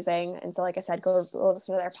amazing. And so, like I said, go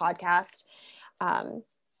listen to their podcast.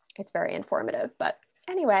 It's very informative. But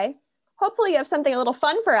anyway, hopefully you have something a little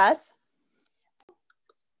fun for us.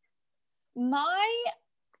 My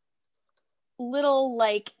little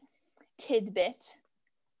like tidbit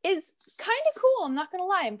is kind of cool. I'm not going to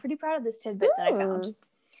lie. I'm pretty proud of this tidbit that I found.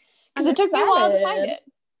 Because it took me a while to find it.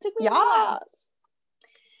 Took me a while.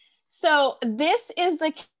 So this is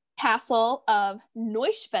the castle of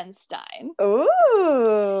Neuschwanstein.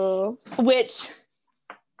 Ooh. Which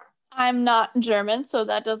I'm not German, so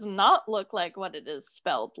that does not look like what it is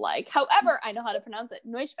spelled like. However, I know how to pronounce it,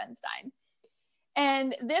 Neuschwanstein.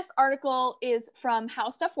 And this article is from How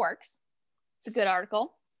Stuff Works. It's a good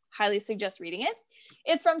article. Highly suggest reading it.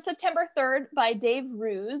 It's from September 3rd by Dave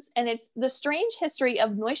Roos, and it's The Strange History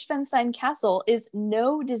of Neuschwanstein Castle is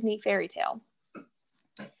no Disney fairy tale.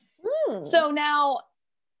 So now,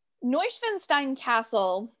 Neuschwanstein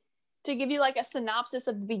Castle, to give you like a synopsis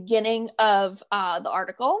of the beginning of the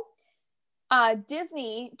article,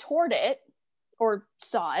 Disney toured it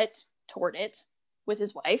with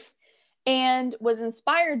his wife, and was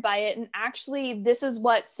inspired by it. And actually, this is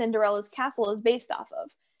what Cinderella's castle is based off of.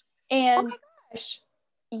 And oh my gosh.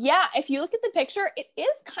 Yeah, if you look at the picture, it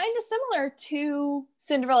is kind of similar to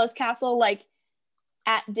Cinderella's castle, like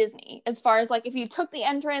at Disney, as far as like if you took the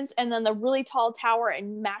entrance and then the really tall tower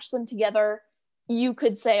and mashed them together, you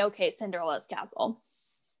could say, okay, Cinderella's castle.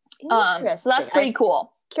 So that's pretty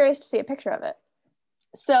cool. Curious to see a picture of it.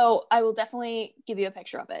 So I will definitely give you a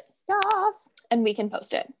picture of it. Yes. And we can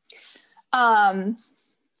post it. But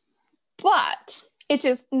it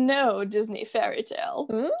is no Disney fairy tale,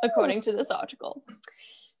 according to this article.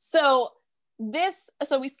 So we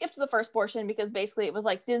skipped the first portion because basically it was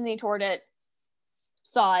like Disney toured it,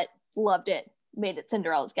 saw it, loved it, made it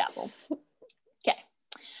Cinderella's castle. Okay,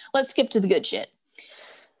 let's skip to the good shit.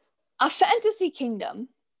 A fantasy kingdom.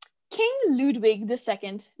 King Ludwig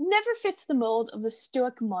II never fit the mold of the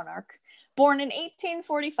stoic monarch. Born in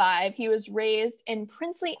 1845, he was raised in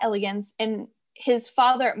princely elegance in his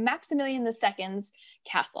father Maximilian II's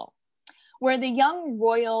castle, where the young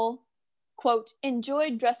royal, quote,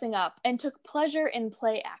 enjoyed dressing up and took pleasure in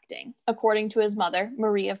play acting, according to his mother,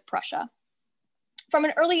 Marie of Prussia. From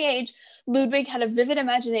an early age, Ludwig had a vivid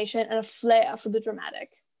imagination and a flair for the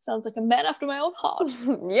dramatic. Sounds like a man after my own heart.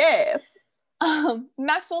 Yes.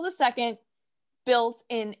 Maxwell II, built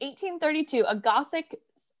in 1832,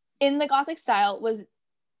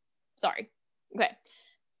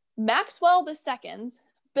 Maxwell II's,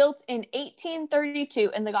 built in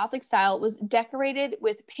 1832 in the Gothic style, was decorated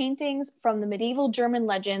with paintings from the medieval German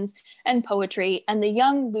legends and poetry, and the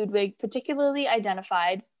young Ludwig particularly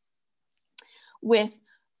identified with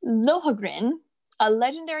Lohengrin, a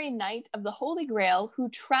legendary knight of the Holy Grail who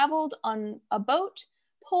traveled on a boat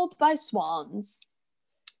pulled by swans.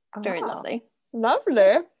 Very lovely.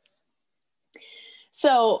 Lovely.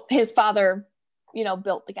 So his father,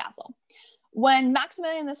 built the castle. When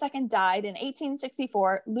Maximilian II died in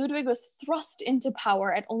 1864, Ludwig was thrust into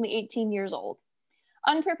power at only 18 years old.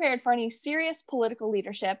 Unprepared for any serious political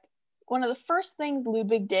leadership, one of the first things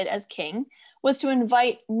Ludwig did as king was to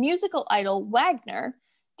invite musical idol Wagner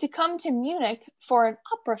to come to Munich for an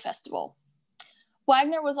opera festival.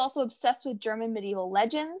 Wagner was also obsessed with German medieval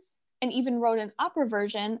legends and even wrote an opera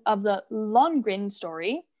version of the Lohengrin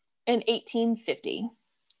story, in 1850.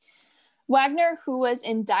 Wagner, who was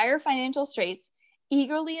in dire financial straits,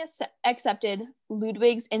 eagerly accepted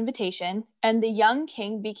Ludwig's invitation, and the young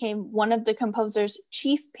king became one of the composer's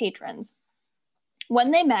chief patrons.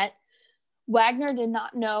 When they met, Wagner did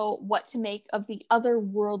not know what to make of the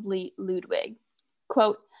otherworldly Ludwig.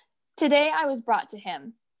 Quote, "Today I was brought to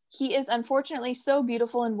him. He is unfortunately so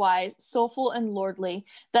beautiful and wise, soulful and lordly,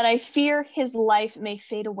 that I fear his life may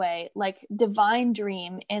fade away like divine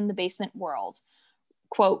dream in the basement world,"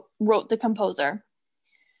 quote, wrote the composer.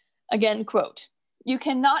 Again, quote, "You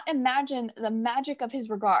cannot imagine the magic of his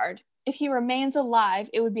regard. If he remains alive,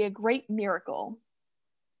 it would be a great miracle."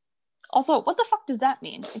 Also, what the fuck does that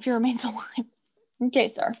mean, if he remains alive? Okay,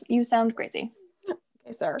 sir, you sound crazy.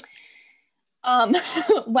 Okay, sir.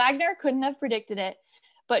 Wagner couldn't have predicted it,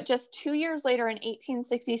 but just 2 years later in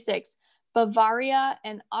 1866, Bavaria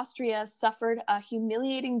and Austria suffered a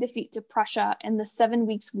humiliating defeat to Prussia in the 7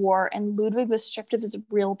 Weeks' War, and Ludwig was stripped of his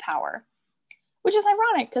real power. Which is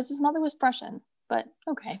ironic, because his mother was Prussian, but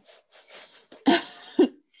okay.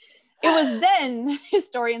 It was then,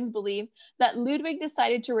 historians believe, that Ludwig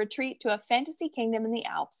decided to retreat to a fantasy kingdom in the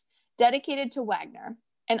Alps dedicated to Wagner,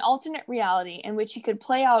 an alternate reality in which he could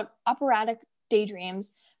play out operatic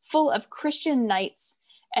daydreams full of Christian knights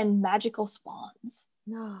and magical swans.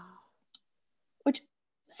 No. Which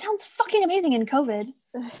sounds fucking amazing in COVID.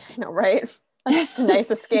 I know, right? Just a nice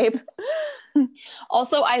escape.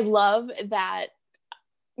 Also, I love that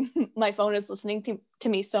my phone is listening to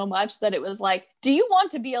me so much that it was like, "Do you want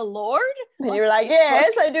to be a lord?" And you were like,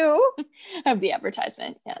 "Yes, I do." I have the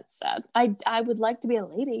advertisement. Yeah, it's sad. I would like to be a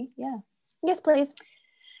lady. Yeah. Yes, please.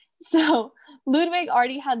 So Ludwig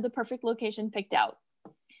already had the perfect location picked out.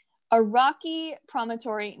 A rocky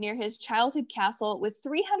promontory near his childhood castle with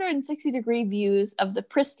 360-degree views of the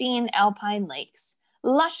pristine alpine lakes,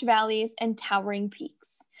 lush valleys, and towering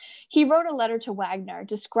peaks. He wrote a letter to Wagner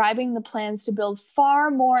describing the plans to build far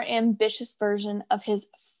more ambitious version of his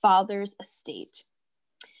father's estate.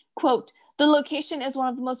 Quote, "The location is one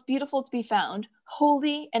of the most beautiful to be found,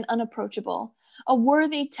 holy and unapproachable, a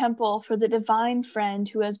worthy temple for the divine friend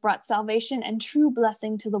who has brought salvation and true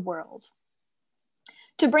blessing to the world."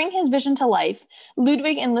 To bring his vision to life,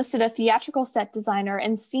 Ludwig enlisted a theatrical set designer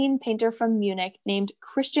and scene painter from Munich named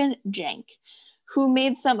Christian Jank, who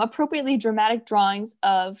made some appropriately dramatic drawings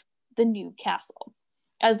of the new castle,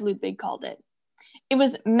 as Ludwig called it. It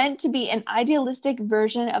was meant to be an idealistic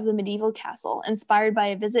version of the medieval castle, inspired by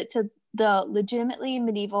a visit to the legitimately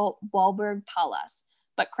medieval Walburg Palace,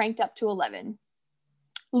 but cranked up to 11.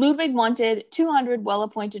 Ludwig wanted 200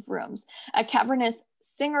 well-appointed rooms, a cavernous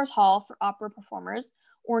singer's hall for opera performers,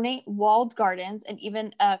 ornate walled gardens, and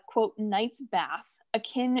even a, quote, knight's bath,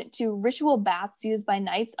 akin to ritual baths used by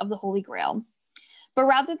knights of the Holy Grail. But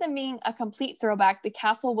rather than being a complete throwback, the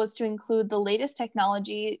castle was to include the latest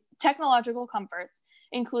technological comforts,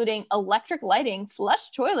 including electric lighting,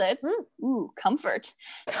 flush toilets, comfort,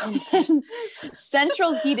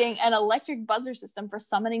 central heating, and electric buzzer system for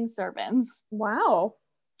summoning servants. Wow.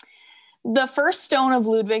 The first stone of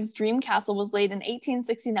Ludwig's dream castle was laid in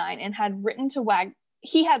 1869 and he had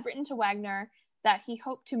written to Wagner that he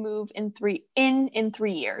hoped to move in 3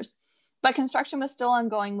 years. But construction was still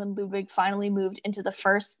ongoing when Ludwig finally moved into the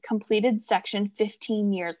first completed section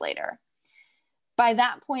 15 years later. By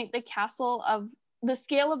that point, the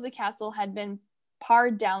scale of the castle had been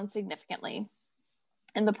pared down significantly,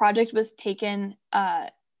 and the project was taken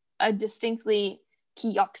a distinctly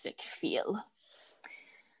kiosk feel.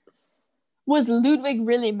 Was Ludwig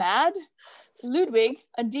really mad? Ludwig,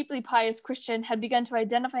 a deeply pious Christian, had begun to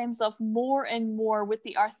identify himself more and more with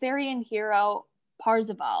the Arthurian hero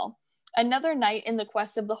Parzival, another knight in the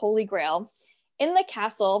quest of the Holy Grail. In the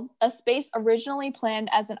castle, a space originally planned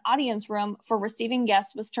as an audience room for receiving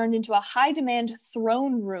guests was turned into a high-demand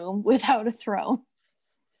throne room without a throne.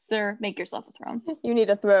 Sir, make yourself a throne. You need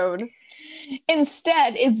a throne.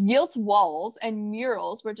 Instead, its gilt walls and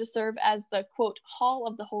murals were to serve as the, quote, Hall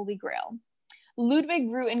of the Holy Grail. Ludwig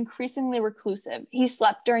grew increasingly reclusive. He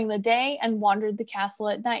slept during the day and wandered the castle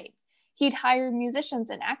at night. He'd hired musicians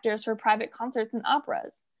and actors for private concerts and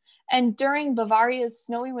operas. And during Bavaria's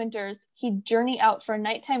snowy winters, he'd journey out for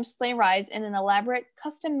nighttime sleigh rides in an elaborate,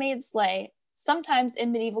 custom-made sleigh, sometimes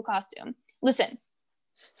in medieval costume. Listen,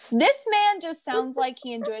 this man just sounds like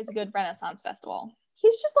he enjoys a good Renaissance festival.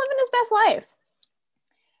 He's just living his best life.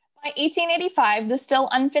 By 1885, the still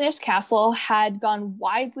unfinished castle had gone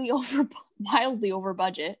wildly over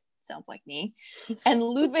budget. Sounds like me. And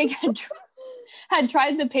Ludwig had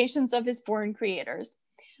tried the patience of his foreign creators.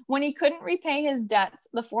 When he couldn't repay his debts,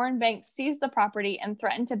 the foreign banks seized the property and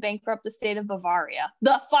threatened to bankrupt the state of Bavaria.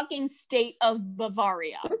 The fucking state of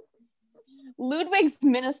Bavaria. Ludwig's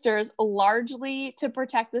ministers, largely to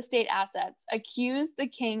protect the state assets, accused the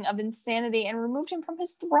king of insanity and removed him from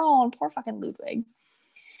his throne. Poor fucking Ludwig.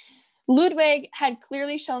 Ludwig had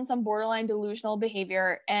clearly shown some borderline delusional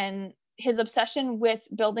behavior, and his obsession with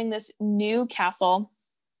building this new castle,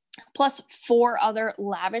 plus 4 other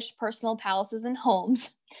lavish personal palaces and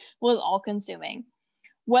homes, was all-consuming.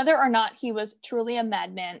 Whether or not he was truly a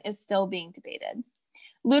madman is still being debated.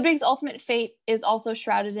 Ludwig's ultimate fate is also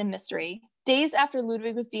shrouded in mystery. Days after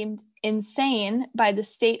Ludwig was deemed insane by the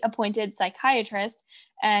state-appointed psychiatrist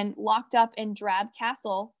and locked up in Drab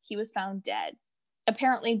Castle, he was found dead,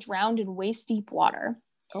 apparently drowned in waist-deep water.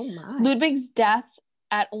 Oh my. Ludwig's death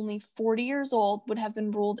at only 40 years old would have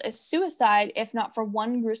been ruled as suicide if not for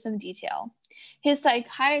one gruesome detail. His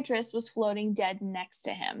psychiatrist was floating dead next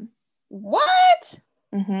to him. What?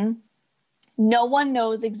 Mm-hmm. No one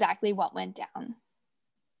knows exactly what went down.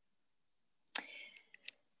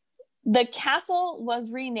 The castle was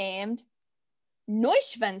renamed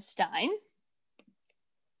Neuschwanstein,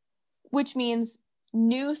 which means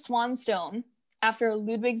New Swanstone, after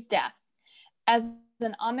Ludwig's death, as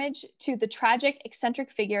an homage to the tragic, eccentric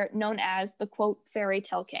figure known as the, quote, fairy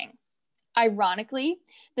tale king. Ironically,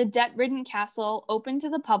 the debt-ridden castle opened to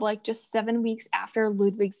the public just 7 weeks after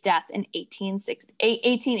Ludwig's death in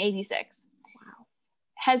 1886. Wow.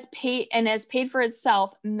 Has paid for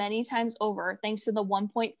itself many times over thanks to the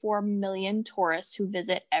 1.4 million tourists who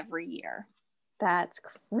visit every year. That's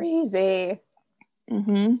crazy.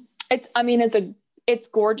 Mm-hmm. It's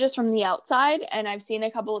gorgeous from the outside, and I've seen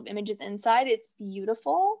a couple of images inside. It's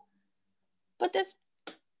beautiful, but this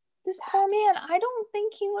poor man, I don't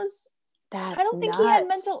think he had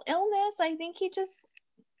mental illness. I think he just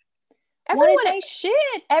wanted nice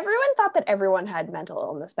shit. Everyone thought that everyone had mental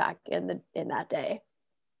illness back in that day.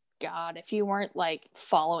 God, if you weren't like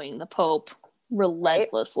following the Pope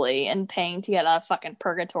relentlessly and paying to get out of fucking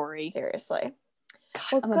purgatory. Seriously.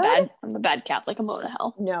 God, I'm a bad Catholic. I'm going to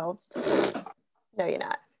hell. No, you're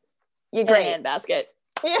not. You're great. And basket.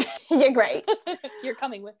 Yeah, you're great. You're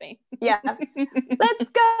coming with me. Yeah. Let's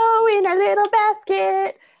go in our little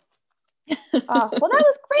basket. Oh, well, that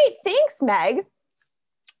was great. Thanks, Meg.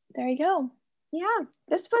 There you go. Yeah,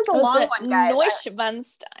 this was a long one, guys.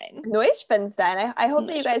 Neuschwanstein. I hope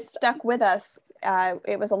that you guys stuck with us.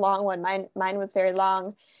 It was a long one. Mine was very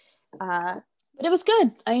long. But it was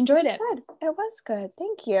good. I enjoyed it. Good. It was good.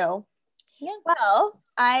 Thank you. Yeah. Well,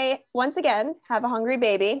 I once again have a hungry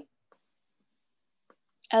baby.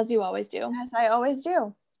 As you always do. As I always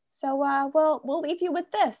do. So we'll leave you with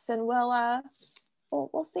this, and we'll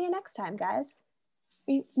see you next time, guys.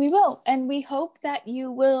 We will, and we hope that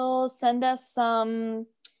you will send us some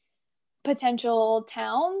potential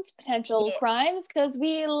towns, potential crimes, because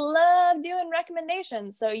we love doing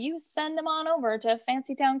recommendations. So you send them on over to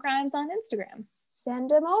Fancy Town Crimes on Instagram. Send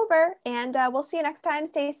them over, and we'll see you next time.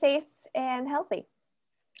 Stay safe and healthy.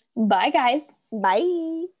 Bye, guys.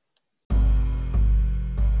 Bye.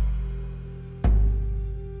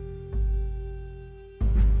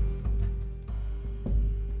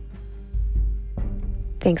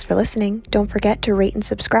 Thanks for listening. Don't forget to rate and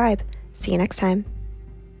subscribe. See you next time.